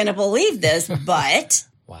not going to believe this, but...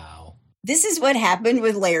 Wow. This is what happened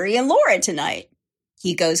with Larry and Laura tonight.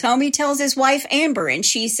 He goes home, he tells his wife, Amber, and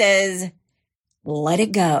she says, let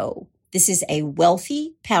it go. This is a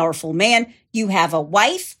wealthy, powerful man. You have a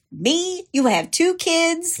wife, me, you have 2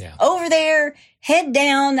 kids over there, head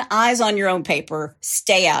down, eyes on your own paper,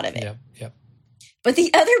 stay out of it. Yep. But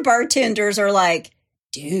the other bartenders are like,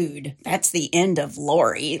 dude, that's the end of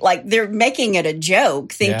Lori. Like they're making it a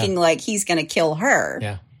joke, thinking like he's going to kill her.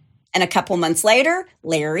 Yeah. And a couple months later,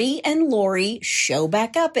 Larry and Lori show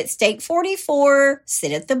back up at Steak 44,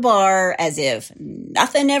 sit at the bar as if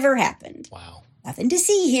nothing ever happened. Wow. Nothing to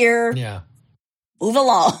see here. Yeah. Move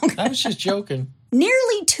along. I was just joking.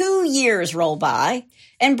 Nearly 2 years roll by,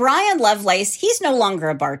 and Brian Lovelace, he's no longer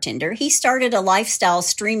a bartender. He started a lifestyle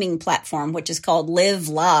streaming platform, which is called Live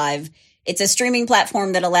Live. It's a streaming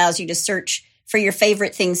platform that allows you to search for your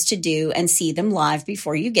favorite things to do and see them live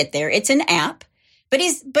before you get there. It's an app. But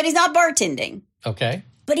he's not bartending. Okay.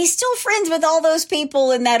 But he's still friends with all those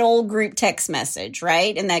people in that old group text message,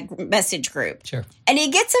 right? In that message group. Sure. And he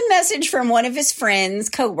gets a message from one of his friends,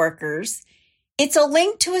 coworkers. It's a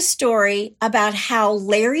link to a story about how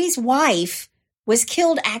Larry's wife was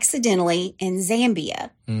killed accidentally in Zambia.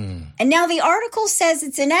 Mm. And now the article says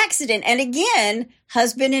it's an accident. And again,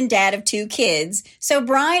 husband and dad of 2 kids. So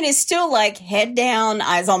Brian is still like, head down,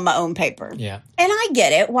 eyes on my own paper. Yeah. And I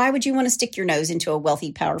get it. Why would you want to stick your nose into a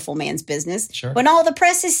wealthy, powerful man's business? Sure. When all the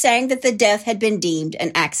press is saying that the death had been deemed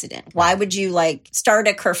an accident? Why would you start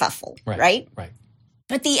a kerfuffle, right? Right.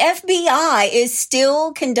 But the FBI is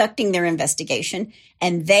still conducting their investigation,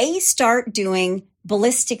 and they start doing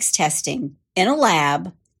ballistics testing in a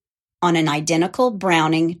lab on an identical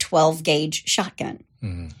Browning 12-gauge shotgun.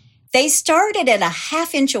 Mm-hmm. They started at a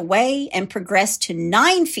half-inch away and progressed to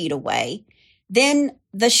 9 feet away. Then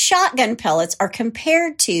the shotgun pellets are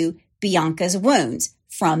compared to Bianca's wounds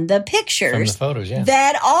from the pictures. From the photos, yeah.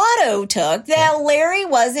 That Otto took that Larry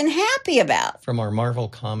wasn't happy about. From our Marvel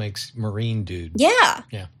Comics Marine dude. Yeah.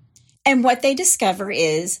 Yeah. And what they discover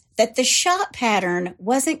is that the shot pattern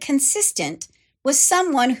wasn't consistent with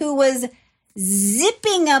someone who was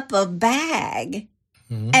zipping up a bag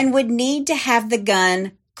and would need to have the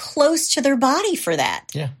gun close to their body for that.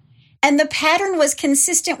 Yeah. And the pattern was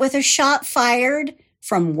consistent with a shot fired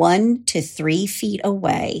from 1 to 3 feet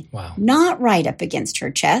away. Wow. Not right up against her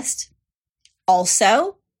chest.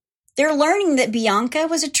 Also, they're learning that Bianca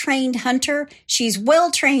was a trained hunter. She's well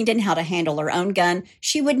trained in how to handle her own gun.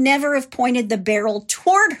 She would never have pointed the barrel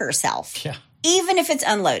toward herself, even if it's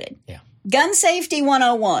unloaded. Yeah. Gun safety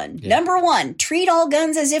 101. Yeah. Number 1, treat all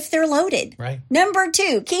guns as if they're loaded. Right. Number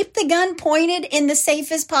 2, keep the gun pointed in the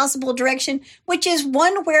safest possible direction, which is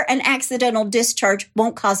one where an accidental discharge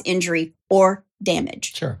won't cause injury or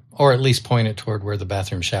damage. Sure. Or at least point it toward where the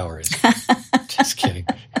bathroom shower is. Just kidding.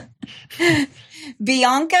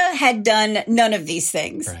 Bianca had done none of these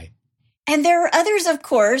things. Right. And there are others, of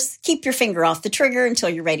course. Keep your finger off the trigger until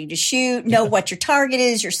you're ready to shoot. Know what your target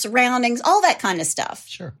is, your surroundings, all that kind of stuff.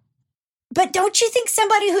 Sure. But don't you think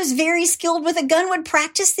somebody who's very skilled with a gun would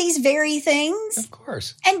practice these very things? Of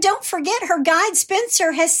course. And don't forget, her guide,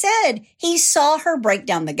 Spencer, has said he saw her break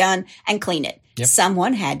down the gun and clean it. Yep.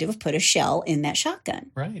 Someone had to have put a shell in that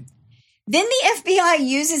shotgun. Right. Then the FBI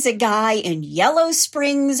uses a guy in Yellow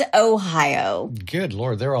Springs, Ohio. Good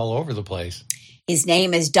Lord, they're all over the place. His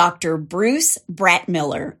name is Dr. Bruce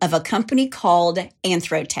Bratmiller of a company called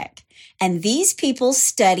Anthrotech. And these people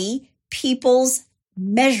study people's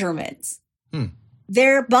measurements.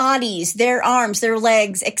 Their bodies, their arms, their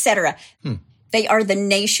legs, etc. They are the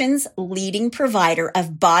nation's leading provider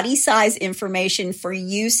of body size information for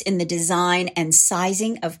use in the design and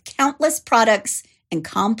sizing of countless products and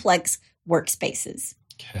complex workspaces.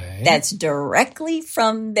 Okay. That's directly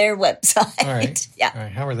from their website. All right. Yeah. All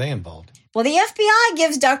right. How are they involved? Well, the FBI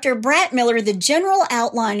gives Dr. Bratmiller the general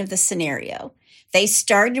outline of the scenario. They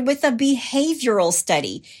started with a behavioral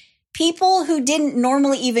study. People who didn't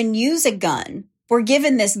normally even use a gun were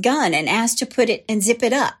given this gun and asked to put it and zip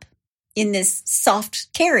it up in this soft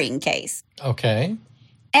carrying case. Okay.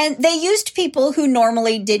 And they used people who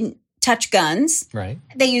normally didn't touch guns. Right.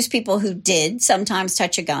 They used people who did sometimes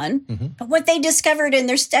touch a gun. But what they discovered in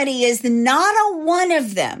their study is not a one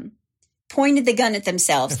of them pointed the gun at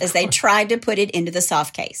themselves as they tried to put it into the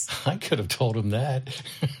soft case. I could have told them that.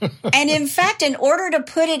 And in fact, in order to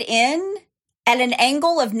put it in at an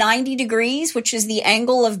angle of 90 degrees, which is the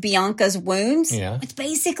angle of Bianca's wounds, it's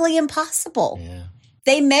basically impossible. Yeah.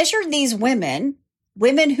 They measured these women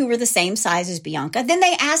who were the same size as Bianca. Then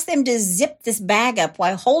they asked them to zip this bag up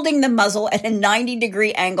while holding the muzzle at a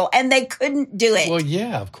 90-degree angle, and they couldn't do it. Well,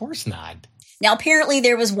 yeah, of course not. Now, apparently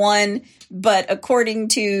there was one, but according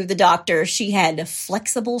to the doctor, she had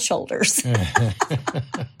flexible shoulders. Okay.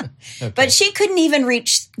 But she couldn't even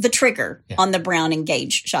reach the trigger on the Browning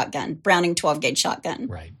 12-gauge shotgun.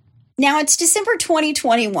 Right. Now, it's December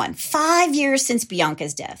 2021, 5 years since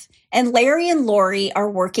Bianca's death. And Larry and Lori are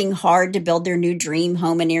working hard to build their new dream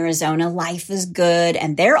home in Arizona. Life is good,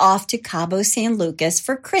 and they're off to Cabo San Lucas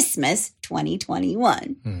for Christmas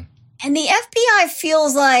 2021. And the FBI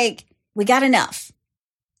feels like we got enough,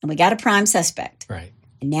 and we got a prime suspect. Right.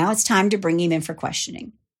 And now it's time to bring him in for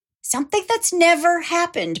questioning. Something that's never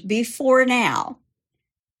happened before now.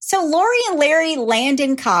 So Lori and Larry land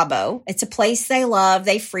in Cabo. It's a place they love,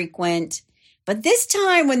 they frequent. But this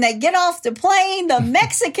time when they get off the plane, the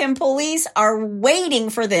Mexican police are waiting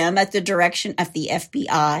for them at the direction of the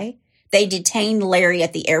FBI. They detain Larry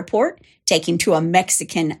at the airport, take him to a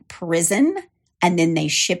Mexican prison, and then they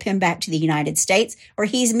ship him back to the United States, where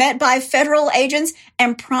he's met by federal agents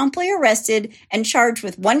and promptly arrested and charged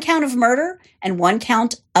with 1 count of murder and 1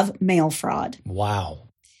 count of mail fraud. Wow.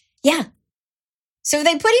 Yeah. So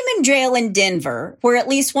they put him in jail in Denver, where at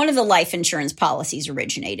least one of the life insurance policies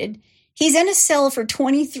originated. He's in a cell for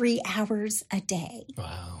 23 hours a day.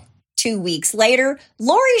 Wow. 2 weeks later,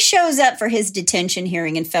 Lori shows up for his detention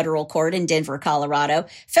hearing in federal court in Denver, Colorado.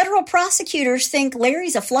 Federal prosecutors think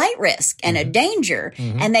Larry's a flight risk and a danger,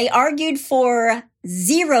 and they argued for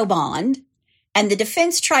 0 bond. And the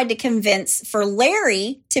defense tried to convince for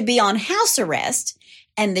Larry to be on house arrest,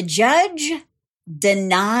 and the judge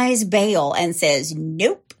denies bail and says,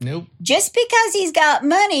 nope. Just because he's got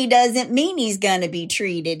money doesn't mean he's going to be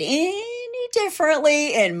treated any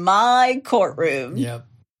differently in my courtroom. Yep.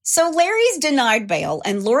 So Larry's denied bail,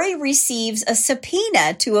 and Lori receives a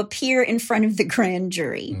subpoena to appear in front of the grand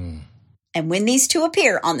jury. And when these two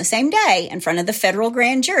appear on the same day in front of the federal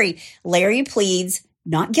grand jury, Larry pleads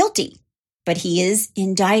not guilty, but he is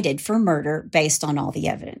indicted for murder based on all the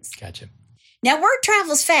evidence. Gotcha. Now, word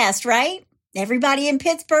travels fast, right? Everybody in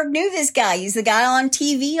Pittsburgh knew this guy. He's the guy on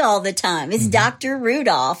TV all the time. It's Dr.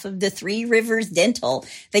 Rudolph of the Three Rivers Dental,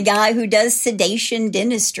 the guy who does sedation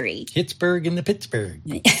dentistry. Pittsburgh in the Pittsburgh.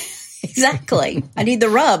 Exactly. I need the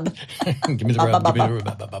rub. Give me the rub. Give me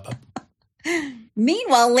the rub.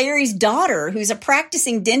 Meanwhile, Larry's daughter, who's a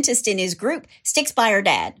practicing dentist in his group, sticks by her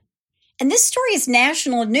dad. And this story is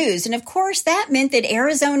national news. And of course, that meant that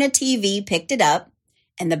Arizona TV picked it up,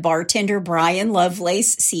 and the bartender Brian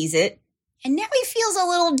Lovelace sees it. And now he feels a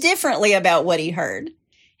little differently about what he heard.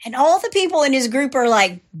 And all the people in his group are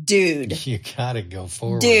like, dude. You gotta go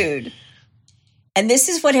forward. Dude. And this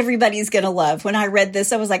is what everybody's going to love. When I read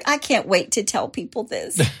this, I was like, I can't wait to tell people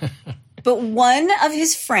this. But one of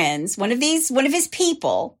his friends, one of his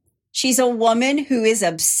people, she's a woman who is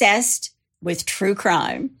obsessed with true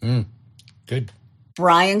crime. Good.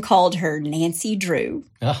 Brian called her Nancy Drew.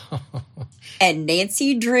 And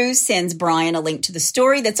Nancy Drew sends Brian a link to the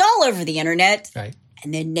story that's all over the internet. Right.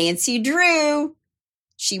 And then Nancy Drew,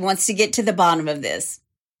 she wants to get to the bottom of this.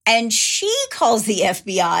 And she calls the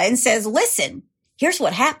FBI and says, listen, here's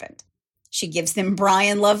what happened. She gives them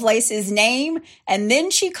Brian Lovelace's name. And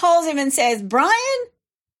then she calls him and says, Brian,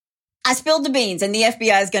 I spilled the beans and the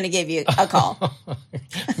FBI is going to give you a call.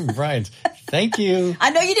 Brian, thank you. I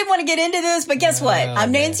know you didn't want to get into this, but guess what?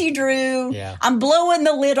 I'm Nancy Drew. Yeah. I'm blowing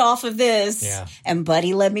the lid off of this. Yeah. And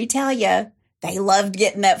buddy, let me tell you, they loved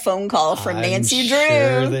getting that phone call from Nancy Drew.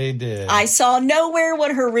 Sure they did. I saw nowhere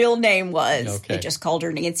what her real name was. Okay. They just called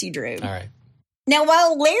her Nancy Drew. All right. Now,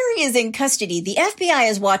 while Larry is in custody, the FBI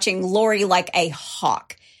is watching Lori like a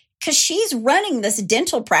hawk because she's running this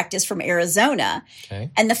dental practice from Arizona.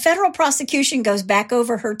 Okay. And the federal prosecution goes back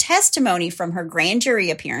over her testimony from her grand jury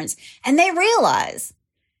appearance, and they realize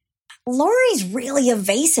Lori's really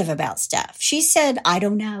evasive about stuff. She said, I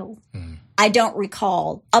don't know. I don't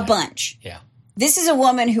recall a bunch. Yeah. This is a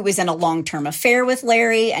woman who was in a long-term affair with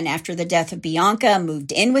Larry, and after the death of Bianca,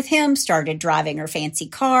 moved in with him, started driving her fancy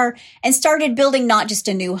car, and started building not just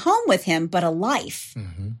a new home with him, but a life.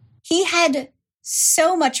 He had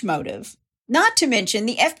so much motive. Not to mention,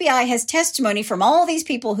 the FBI has testimony from all these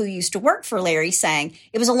people who used to work for Larry saying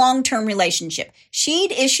it was a long-term relationship.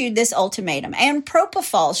 She'd issued this ultimatum, and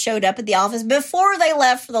propofol showed up at the office before they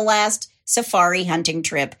left for the last safari hunting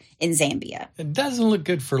trip in Zambia. It doesn't look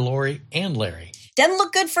good for Lori and Larry. Doesn't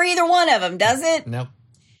look good for either one of them, does it? Nope.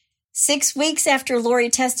 6 weeks after Lori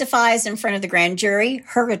testifies in front of the grand jury,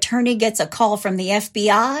 her attorney gets a call from the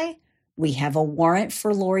FBI. We have a warrant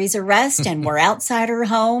for Lori's arrest, and we're outside her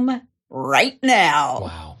home right now.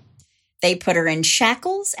 Wow. They put her in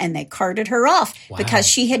shackles, and they carted her off because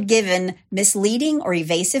she had given misleading or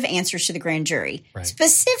evasive answers to the grand jury,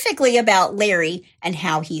 specifically about Larry and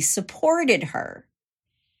how he supported her.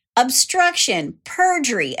 Obstruction,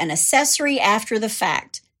 perjury, and accessory after the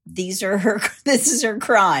fact. This is her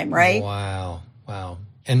crime, right? Wow.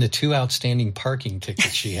 And the 2 outstanding parking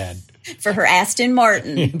tickets she had. For her Aston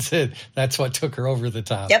Martin. That's what took her over the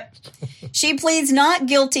top. Yep. She pleads not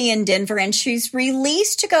guilty in Denver, and she's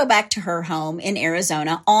released to go back to her home in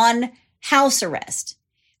Arizona on house arrest.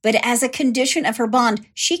 But as a condition of her bond,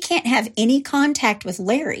 she can't have any contact with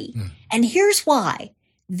Larry. And here's why.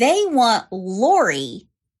 They want Lori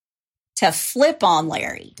to flip on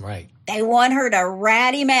Larry. Right. They want her to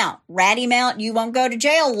rat him out. Rat him out, you won't go to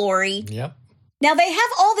jail, Lori. Yep. Now, they have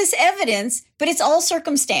all this evidence, but it's all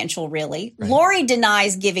circumstantial, really. Right. Lori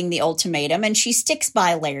denies giving the ultimatum, and she sticks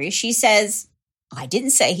by Larry. She says, I didn't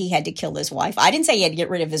say he had to kill his wife. I didn't say he had to get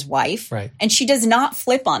rid of his wife. Right. And she does not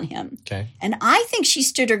flip on him. Okay. And I think she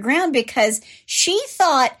stood her ground because she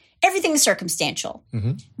thought everything was circumstantial.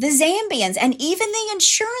 The Zambians and even the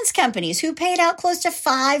insurance companies who paid out close to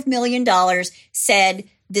 $5 million said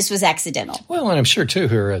this was accidental. Well, and I'm sure, too,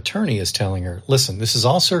 her attorney is telling her, listen, this is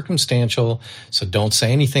all circumstantial, so don't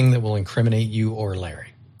say anything that will incriminate you or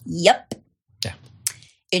Larry. Yep. Yeah.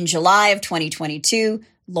 In July of 2022,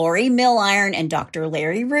 Lori Milliron and Dr.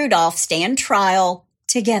 Larry Rudolph stand trial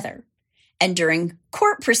together. And during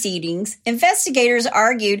court proceedings, investigators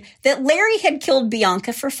argued that Larry had killed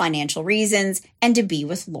Bianca for financial reasons and to be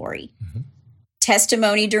with Lori.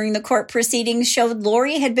 Testimony during the court proceedings showed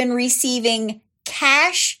Lori had been receiving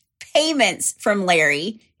cash payments from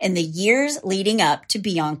Larry in the years leading up to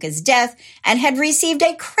Bianca's death and had received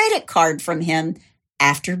a credit card from him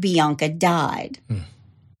after Bianca died.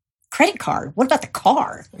 Credit card? What about the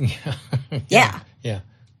car? Yeah.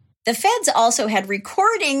 The feds also had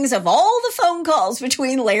recordings of all the phone calls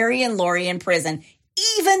between Larry and Lori in prison,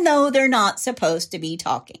 even though they're not supposed to be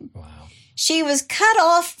talking. Wow. She was cut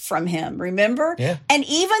off from him, remember? Yeah. And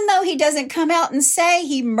even though he doesn't come out and say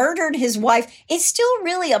he murdered his wife, it's still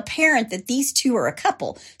really apparent that these two are a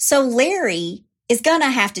couple. So Larry is going to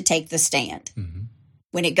have to take the stand. Mm-hmm.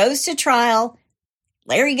 When it goes to trial,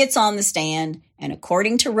 Larry gets on the stand and,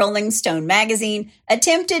 according to Rolling Stone magazine,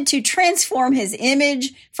 attempted to transform his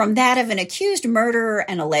image from that of an accused murderer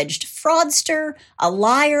and alleged fraudster, a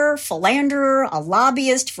liar, philanderer, a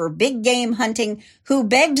lobbyist for big game hunting who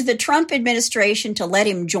begged the Trump administration to let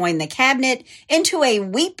him join the cabinet, into a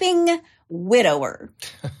weeping widower.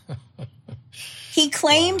 He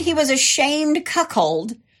claimed he was a shamed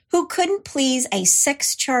cuckold who couldn't please a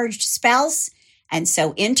sex-charged spouse, and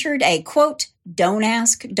so entered a, quote, "don't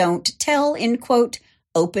ask, don't tell," end quote,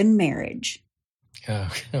 open marriage.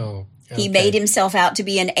 Okay. He made himself out to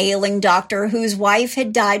be an ailing doctor whose wife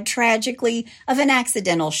had died tragically of an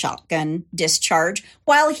accidental shotgun discharge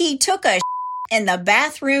while he took a in the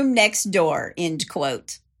bathroom next door, end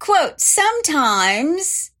quote. Quote,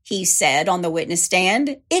 "sometimes," he said on the witness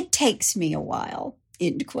stand, "it takes me a while,"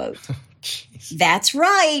 end quote. That's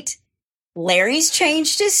right. Larry's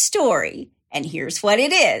changed his story. And here's what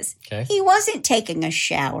it is. Okay. He wasn't taking a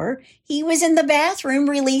shower. He was in the bathroom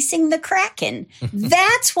releasing the Kraken.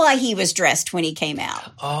 That's why he was dressed when he came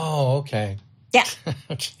out. Oh, okay. Yeah.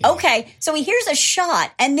 Okay. So he hears a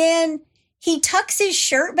shot, and then he tucks his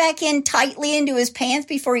shirt back in tightly into his pants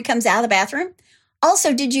before he comes out of the bathroom.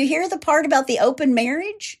 Also, did you hear the part about the open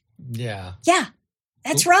marriage? Yeah. Yeah.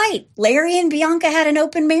 That's right. Larry and Bianca had an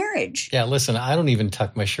open marriage. Yeah, listen, I don't even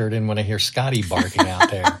tuck my shirt in when I hear Scotty barking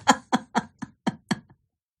out there.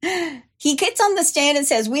 He gets on the stand and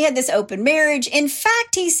says, "we had this open marriage." In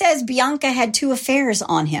fact, he says Bianca had 2 affairs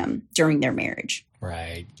on him during their marriage.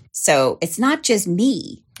 Right. So it's not just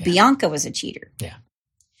me. Yeah. Bianca was a cheater. Yeah.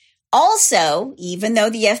 Also, even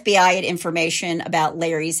though the FBI had information about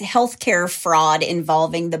Larry's healthcare fraud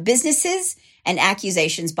involving the businesses and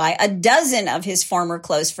accusations by a dozen of his former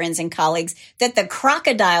close friends and colleagues that the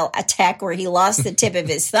crocodile attack where he lost the tip of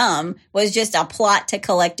his thumb was just a plot to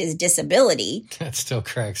collect his disability, That still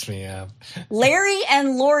cracks me up. Larry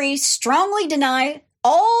and Lori strongly deny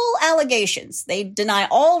all allegations. They deny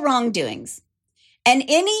all wrongdoings. And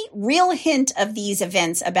any real hint of these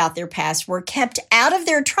events about their past were kept out of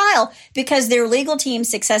their trial because their legal team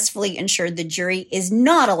successfully ensured the jury is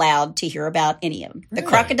not allowed to hear about any of them. Really? The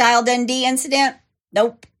Crocodile Dundee incident?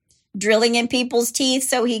 Nope. Drilling in people's teeth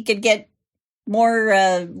so he could get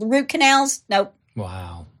more root canals? Nope.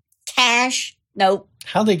 Wow. Cash? Nope.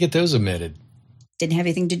 How'd they get those omitted? Didn't have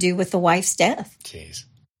anything to do with the wife's death. Jeez.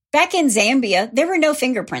 Back in Zambia, there were no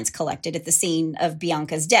fingerprints collected at the scene of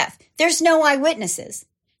Bianca's death. There's no eyewitnesses.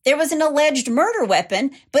 There was an alleged murder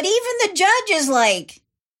weapon, but even the judge is like,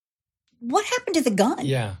 what happened to the gun?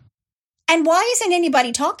 Yeah. And why isn't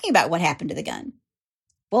anybody talking about what happened to the gun?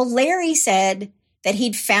 Well, Larry said that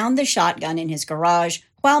he'd found the shotgun in his garage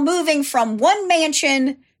while moving from one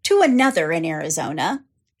mansion to another in Arizona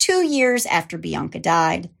 2 years after Bianca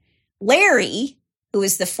died. Larry, who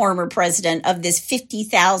is the former president of this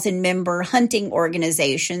 50,000-member hunting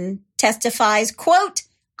organization, testifies, quote,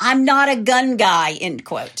 "I'm not a gun guy," end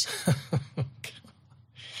quote.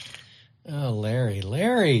 Oh,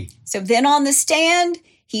 Larry. So then on the stand,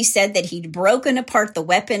 he said that he'd broken apart the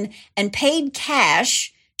weapon and paid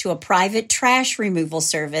cash to a private trash removal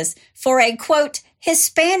service for a, quote,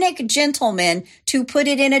 "Hispanic gentleman to put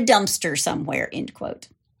it in a dumpster somewhere," end quote.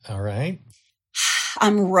 All right.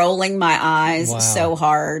 I'm rolling my eyes Wow. so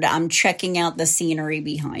hard. I'm checking out the scenery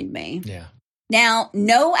behind me. Yeah. Now,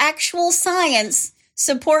 no actual science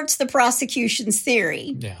supports the prosecution's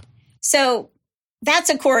theory. Yeah. So that's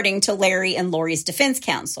according to Larry and Lori's defense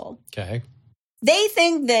counsel. Okay. They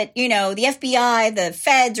think that, the FBI, the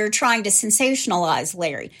feds are trying to sensationalize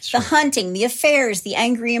Larry. Sure. The hunting, the affairs, the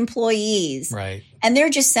angry employees. Right. And they're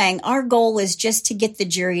just saying our goal is just to get the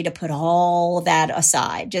jury to put all of that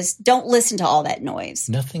aside. Just don't listen to all that noise.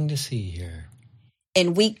 Nothing to see here.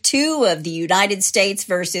 In week 2 of the United States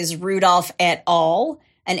versus Rudolph et al.,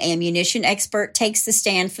 an ammunition expert takes the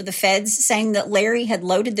stand for the feds, saying that Larry had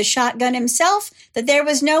loaded the shotgun himself, that there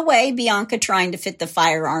was no way Bianca trying to fit the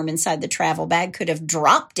firearm inside the travel bag could have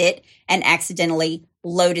dropped it and accidentally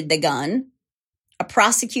loaded the gun. A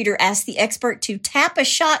prosecutor asked the expert to tap a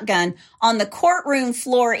shotgun on the courtroom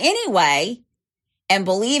floor anyway, and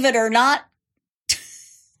believe it or not,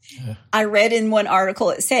 I read in one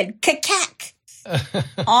article, it said, "Kakak."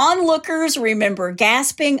 Onlookers remember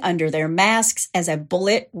gasping under their masks as a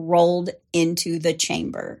bullet rolled into the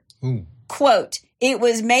chamber. Ooh. Quote, It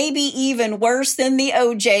was maybe even worse than the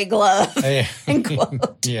OJ glove, end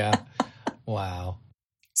quote. Yeah. Wow.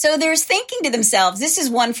 So they're thinking to themselves, this is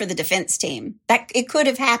one for the defense team. That it could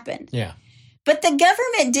have happened. Yeah. But the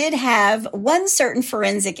government did have one certain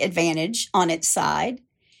forensic advantage on its side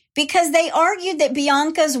because they argued that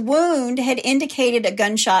Bianca's wound had indicated a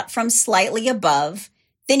gunshot from slightly above.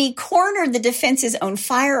 Then he cornered the defense's own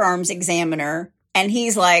firearms examiner, and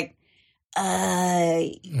he's like, yeah,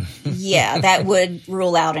 that would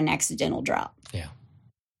rule out an accidental drop. Yeah.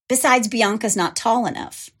 Besides, Bianca's not tall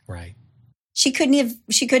enough. Right. She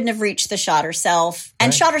couldn't have reached the shot herself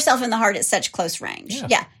and shot herself in the heart at such close range.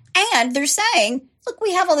 Yeah. And they're saying, look,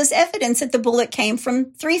 we have all this evidence that the bullet came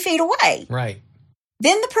from 3 feet away. Right.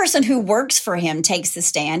 Then the person who works for him takes the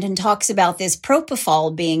stand and talks about this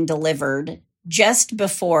propofol being delivered just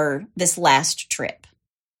before this last trip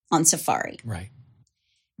on safari. Right.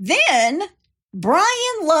 Then Brian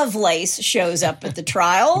Lovelace shows up at the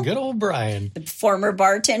trial. Good old Brian. The former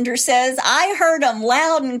bartender says, I heard him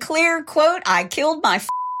loud and clear, quote, I killed my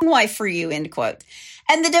wife for you, end quote.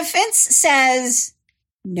 And the defense says,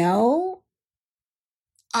 no,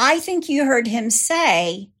 I think you heard him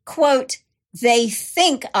say, quote, they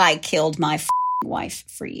think I killed my wife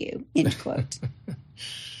for you, end quote.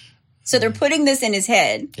 So they're putting this in his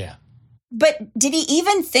head. Yeah. But did he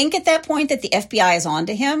even think at that point that the FBI is on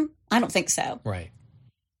to him? I don't think so. Right.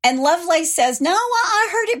 And Lovelace says, no, I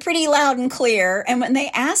heard it pretty loud and clear. And when they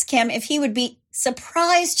ask him if he would be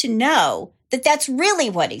surprised to know that that's really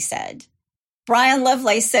what he said, Brian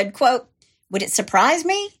Lovelace said, quote, would it surprise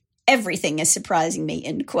me? Everything is surprising me,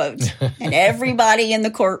 end quote. And everybody in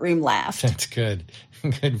the courtroom laughed. That's good.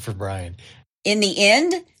 Good for Brian. In the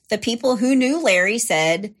end, the people who knew Larry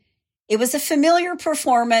said it was a familiar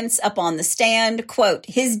performance up on the stand. Quote,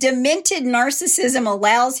 his demented narcissism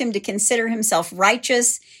allows him to consider himself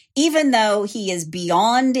righteous, even though he is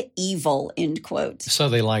beyond evil, end quote. So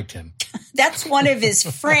they liked him. That's one of his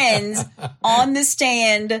friends on the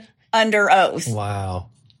stand under oath. Wow.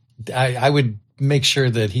 I would make sure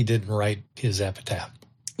that he didn't write his epitaph.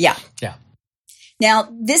 Yeah. Yeah. Now,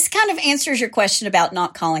 this kind of answers your question about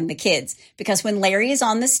not calling the kids, because when Larry is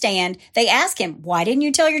on the stand, they ask him, why didn't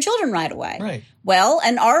you tell your children right away? Right. Well,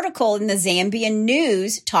 an article in the Zambian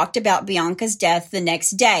news talked about Bianca's death the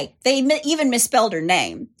next day. They even misspelled her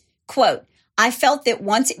name. Quote, I felt that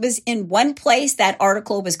once it was in one place, that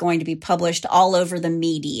article was going to be published all over the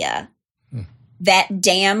media. That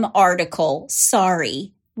damn article,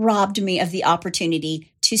 sorry, robbed me of the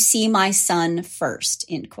opportunity to see my son first,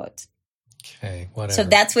 end quote. Okay, whatever. So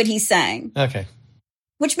that's what he's saying. Okay.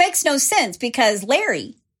 Which makes no sense because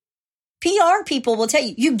Larry, PR people will tell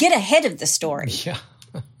you, you get ahead of the story. Yeah.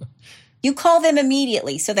 You call them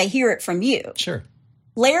immediately so they hear it from you. Sure.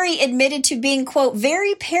 Larry admitted to being, quote,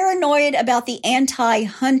 very paranoid about the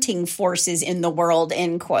anti-hunting forces in the world,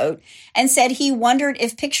 end quote, and said he wondered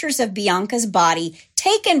if pictures of Bianca's body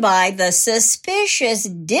taken by the suspicious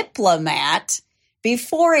diplomat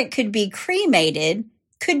before it could be cremated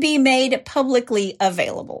could be made publicly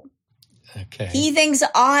available. Okay. He thinks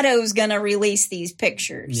Otto's going to release these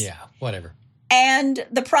pictures. Yeah, whatever. And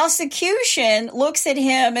the prosecution looks at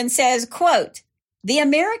him and says, quote, the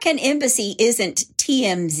American embassy isn't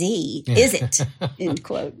TMZ, is it? End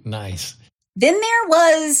quote. Nice. Then there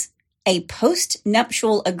was a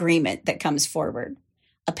post-nuptial agreement that comes forward,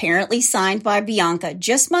 apparently signed by Bianca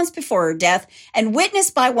just months before her death and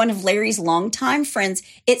witnessed by one of Larry's longtime friends.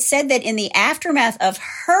 It said that in the aftermath of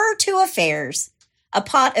her two affairs, a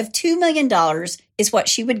pot of $2 million is what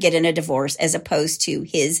she would get in a divorce as opposed to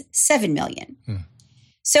his $7 million.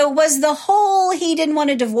 So was the whole he didn't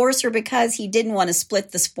want to divorce her because he didn't want to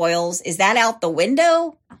split the spoils, is that out the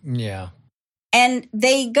window? Yeah. And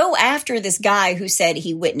they go after this guy who said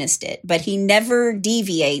he witnessed it, but he never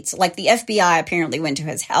deviates. Like the FBI apparently went to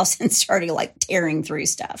his house and started like tearing through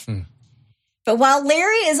stuff. But while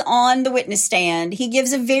Larry is on the witness stand, he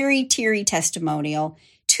gives a very teary testimonial,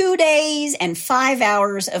 2 days and 5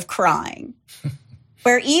 hours of crying,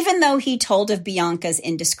 where even though he told of Bianca's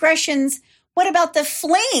indiscretions, what about the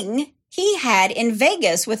fling he had in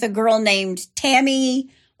Vegas with a girl named Tammy,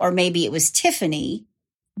 or maybe it was Tiffany?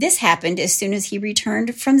 This happened as soon as he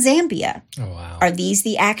returned from Zambia. Oh, wow. Are these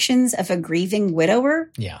the actions of a grieving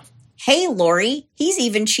widower? Yeah. Hey, Lori, he's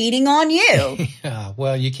even cheating on you. Yeah,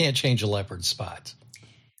 well, you can't change a leopard's spots.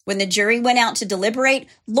 When the jury went out to deliberate,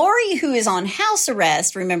 Lori, who is on house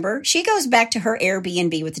arrest, remember, she goes back to her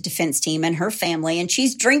Airbnb with the defense team and her family, and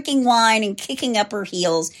she's drinking wine and kicking up her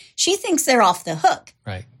heels. She thinks they're off the hook.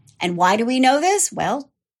 Right. And why do we know this?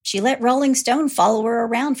 Well, she let Rolling Stone follow her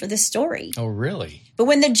around for this story. Oh, really? But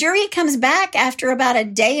when the jury comes back after about a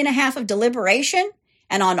day and a half of deliberation,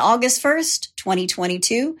 and on August 1st,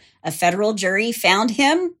 2022, a federal jury found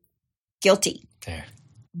him guilty. There.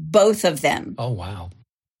 Both of them. Oh, wow.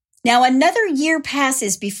 Now, another year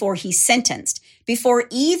passes before he's sentenced, before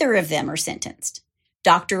either of them are sentenced.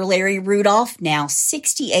 Dr. Larry Rudolph, now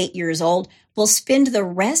 68 years old, will spend the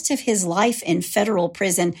rest of his life in federal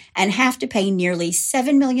prison and have to pay nearly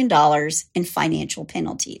 $7 million in financial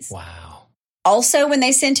penalties. Wow. Also, when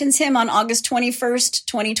they sentenced him on August 21st,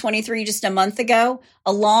 2023, just a month ago,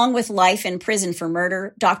 along with life in prison for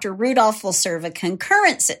murder, Dr. Rudolph will serve a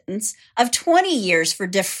concurrent sentence of 20 years for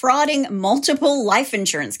defrauding multiple life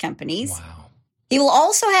insurance companies. Wow. He will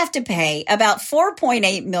also have to pay about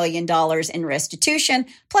 $4.8 million in restitution,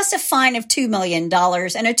 plus a fine of $2 million and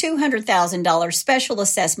a $200,000 special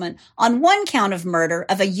assessment on one count of murder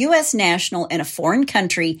of a U.S. national in a foreign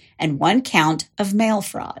country and one count of mail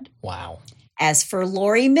fraud. Wow. As for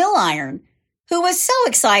Lori Milliron, who was so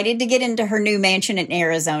excited to get into her new mansion in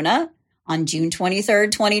Arizona, on June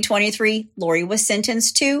 23rd, 2023, Lori was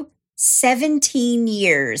sentenced to 17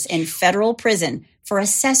 years in federal prison for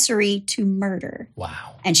accessory to murder.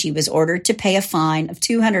 Wow. And she was ordered to pay a fine of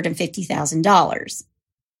 $250,000.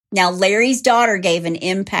 Now, Larry's daughter gave an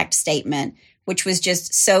impact statement, which was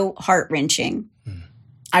just so heart-wrenching.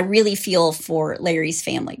 I really feel for Larry's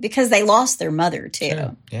family because they lost their mother, too.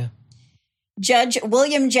 Sure. Yeah. Judge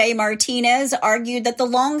William J. Martinez argued that the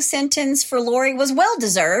long sentence for Lori was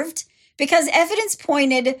well-deserved because evidence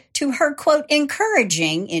pointed to her, quote,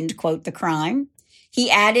 encouraging, end quote, the crime.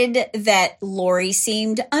 He added that Lori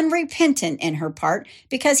seemed unrepentant in her part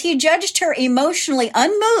because he judged her emotionally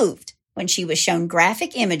unmoved when she was shown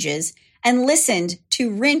graphic images and listened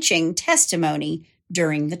to wrenching testimony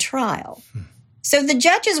during the trial. So the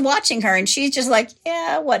judge is watching her and she's just like,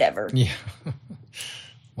 yeah, whatever. Yeah.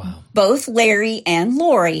 Wow. Both Larry and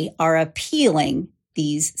Lori are appealing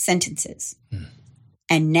these sentences.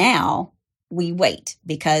 And now we wait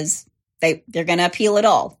because they're going to appeal it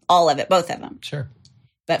all of it, both of them. Sure.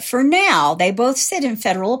 But for now, they both sit in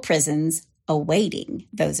federal prisons awaiting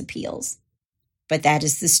those appeals. But that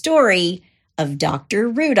is the story of Dr.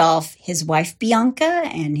 Rudolph, his wife Bianca,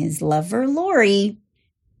 and his lover Lori.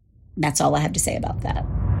 That's all I have to say about that.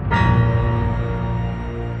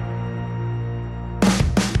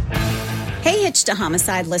 Hey, Hitch to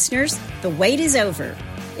Homicide listeners, the wait is over.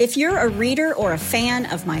 If you're a reader or a fan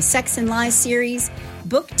of my Sex and Lies series,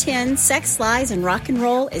 Book 10, Sex, Lies, and Rock and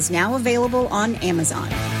Roll is now available on Amazon.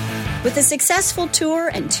 With a successful tour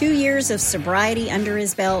and 2 years of sobriety under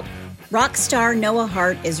his belt, rock star Noah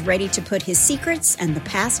Hart is ready to put his secrets and the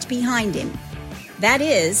past behind him. That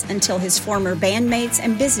is, until his former bandmates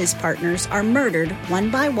and business partners are murdered one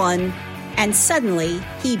by one, and suddenly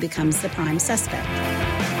he becomes the prime suspect.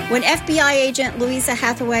 When FBI agent Louisa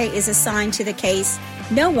Hathaway is assigned to the case,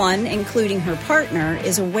 no one, including her partner,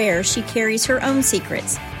 is aware she carries her own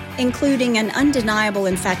secrets, including an undeniable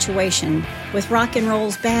infatuation with rock and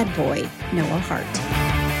roll's bad boy, Noah Hart.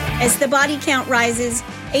 As the body count rises,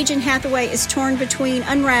 Agent Hathaway is torn between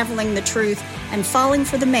unraveling the truth and falling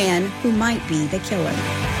for the man who might be the killer.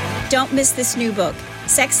 Don't miss this new book,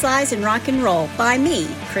 Sex, Lies, and Rock and Roll, by me,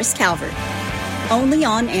 Chris Calvert. Only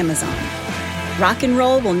on Amazon. Rock and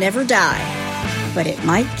roll will never die, but it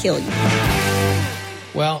might kill you.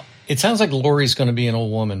 Well, it sounds like Lori's going to be an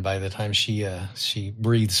old woman by the time she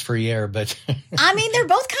breathes free air. But I mean, they're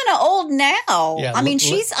both kind of old now. Yeah, I mean,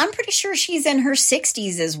 I'm pretty sure she's in her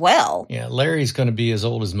 60s as well. Yeah, Larry's going to be as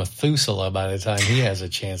old as Methuselah by the time he has a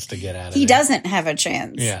chance to get out of He there. doesn't have a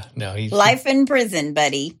chance. Yeah, no, he's Life in prison,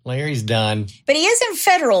 buddy. Larry's done. But he is in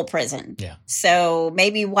federal prison. Yeah. So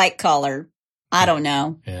maybe white collar. I don't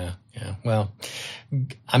know. Yeah. Well,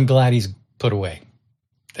 I'm glad he's put away.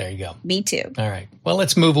 There you go. Me too. All right. Well,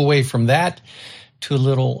 let's move away from that to a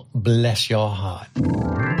little Bless Your Heart. Well,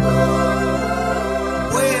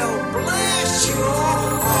 bless your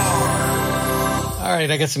heart. All right.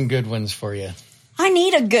 I got some good ones for you. I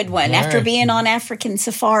need a good one All after right. being on African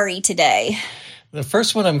safari today. The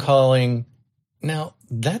first one I'm calling, now,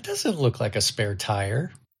 that doesn't look like a spare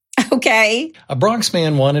tire. Okay. A Bronx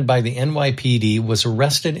man wanted by the NYPD was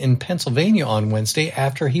arrested in Pennsylvania on Wednesday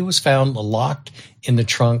after he was found locked in the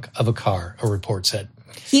trunk of a car, a report said.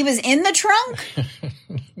 He was in the trunk?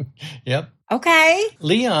 Yep. Okay.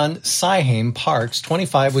 Leon Syham Parks,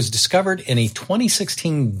 25, was discovered in a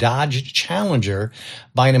 2016 Dodge Challenger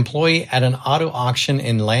by an employee at an auto auction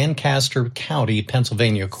in Lancaster County,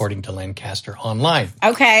 Pennsylvania, according to Lancaster Online.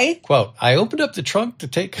 Okay. Quote, I opened up the trunk to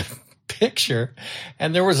take a picture,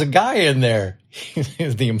 and there was a guy in there.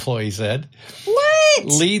 the employee said. What?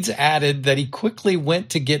 Leeds added that he quickly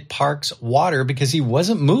went to get Parks water because he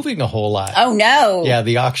wasn't moving a whole lot. Oh, no. Yeah,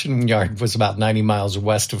 the auction yard was about 90 miles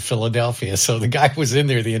west of Philadelphia, so the guy was in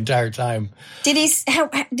there the entire time. Did he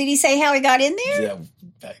say how he got in there?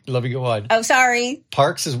 Yeah, let me go on. Oh, sorry.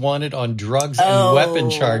 Parks is wanted on drugs and weapon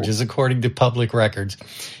charges, according to public records.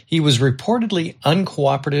 He was reportedly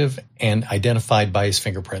uncooperative and identified by his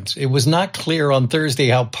fingerprints. It was not clear on Thursday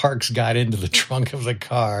how Parks got into the trunk of the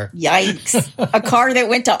car. Yikes. A car that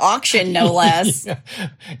went to auction, no less. Yeah.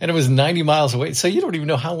 And it was 90 miles away. So you don't even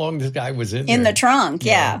know how long this guy was in there. In the trunk,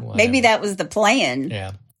 yeah. Maybe that was the plan.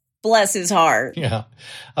 Yeah. Bless his heart. Yeah.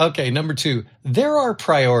 Okay, number 2. There are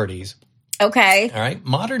priorities. Okay. All right.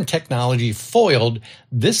 Modern technology foiled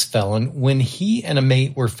this felon when he and a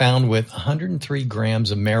mate were found with 103 grams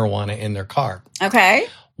of marijuana in their car. Okay.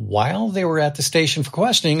 While they were at the station for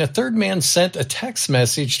questioning, a third man sent a text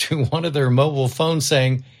message to one of their mobile phones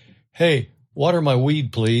saying, "Hey, water my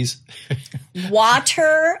weed, please."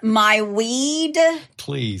 Water my weed?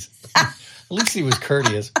 Please. At least he was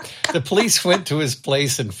courteous. The police went to his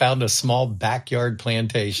place and found a small backyard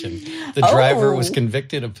plantation. The driver was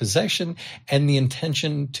convicted of possession and the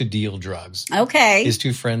intention to deal drugs. Okay. His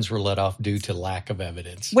 2 friends were let off due to lack of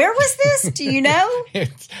evidence. Where was this? Do you know?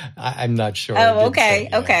 I'm not sure. Oh, okay.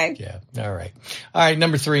 Okay. Yeah. All right.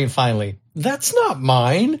 Number 3, and finally, that's not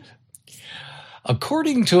mine.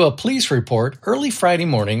 According to a police report, early Friday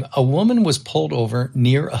morning, a woman was pulled over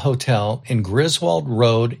near a hotel in Griswold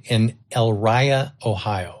Road in Elyria,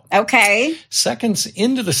 Ohio. Okay. Seconds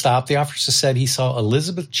into the stop, the officer said he saw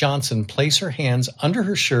Elizabeth Johnson place her hands under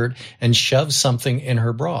her shirt and shove something in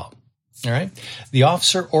her bra. All right. The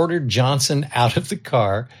officer ordered Johnson out of the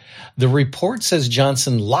car. The report says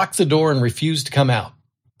Johnson locked the door and refused to come out.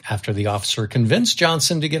 After the officer convinced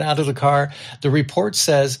Johnson to get out of the car, the report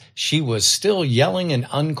says she was still yelling and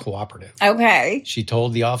uncooperative. Okay. She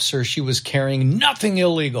told the officer she was carrying nothing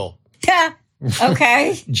illegal.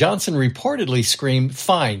 Okay. Johnson reportedly screamed,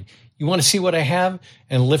 "Fine, you want to see what I have?"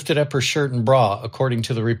 and lifted up her shirt and bra, according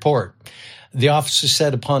to the report. The officer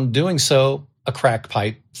said upon doing so, a crack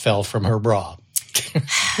pipe fell from her bra.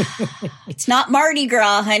 It's not Mardi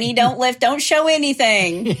Gras, honey. Don't show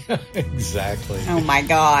anything. Yeah, exactly. Oh my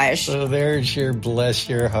gosh. So there's your bless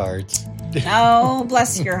your hearts. Oh,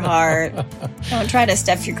 bless your heart. Don't try to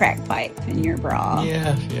stuff your crack pipe in your bra.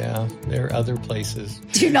 Yeah. There are other places.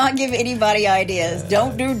 Do not give anybody ideas.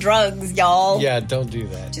 Don't do drugs, y'all. Yeah, don't do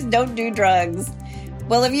that. Just don't do drugs.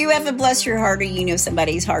 Well, if you have a bless your heart or you know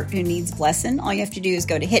somebody's heart who needs blessing, all you have to do is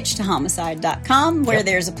go to hitchtohomicide.com where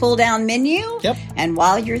there's a pull-down menu. Yep. And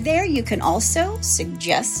while you're there, you can also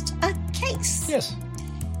suggest a case. Yes.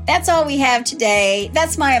 That's all we have today.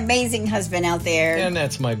 That's my amazing husband out there. And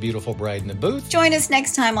that's my beautiful bride in the booth. Join us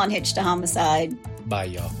next time on Hitch to Homicide. Bye,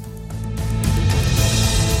 y'all.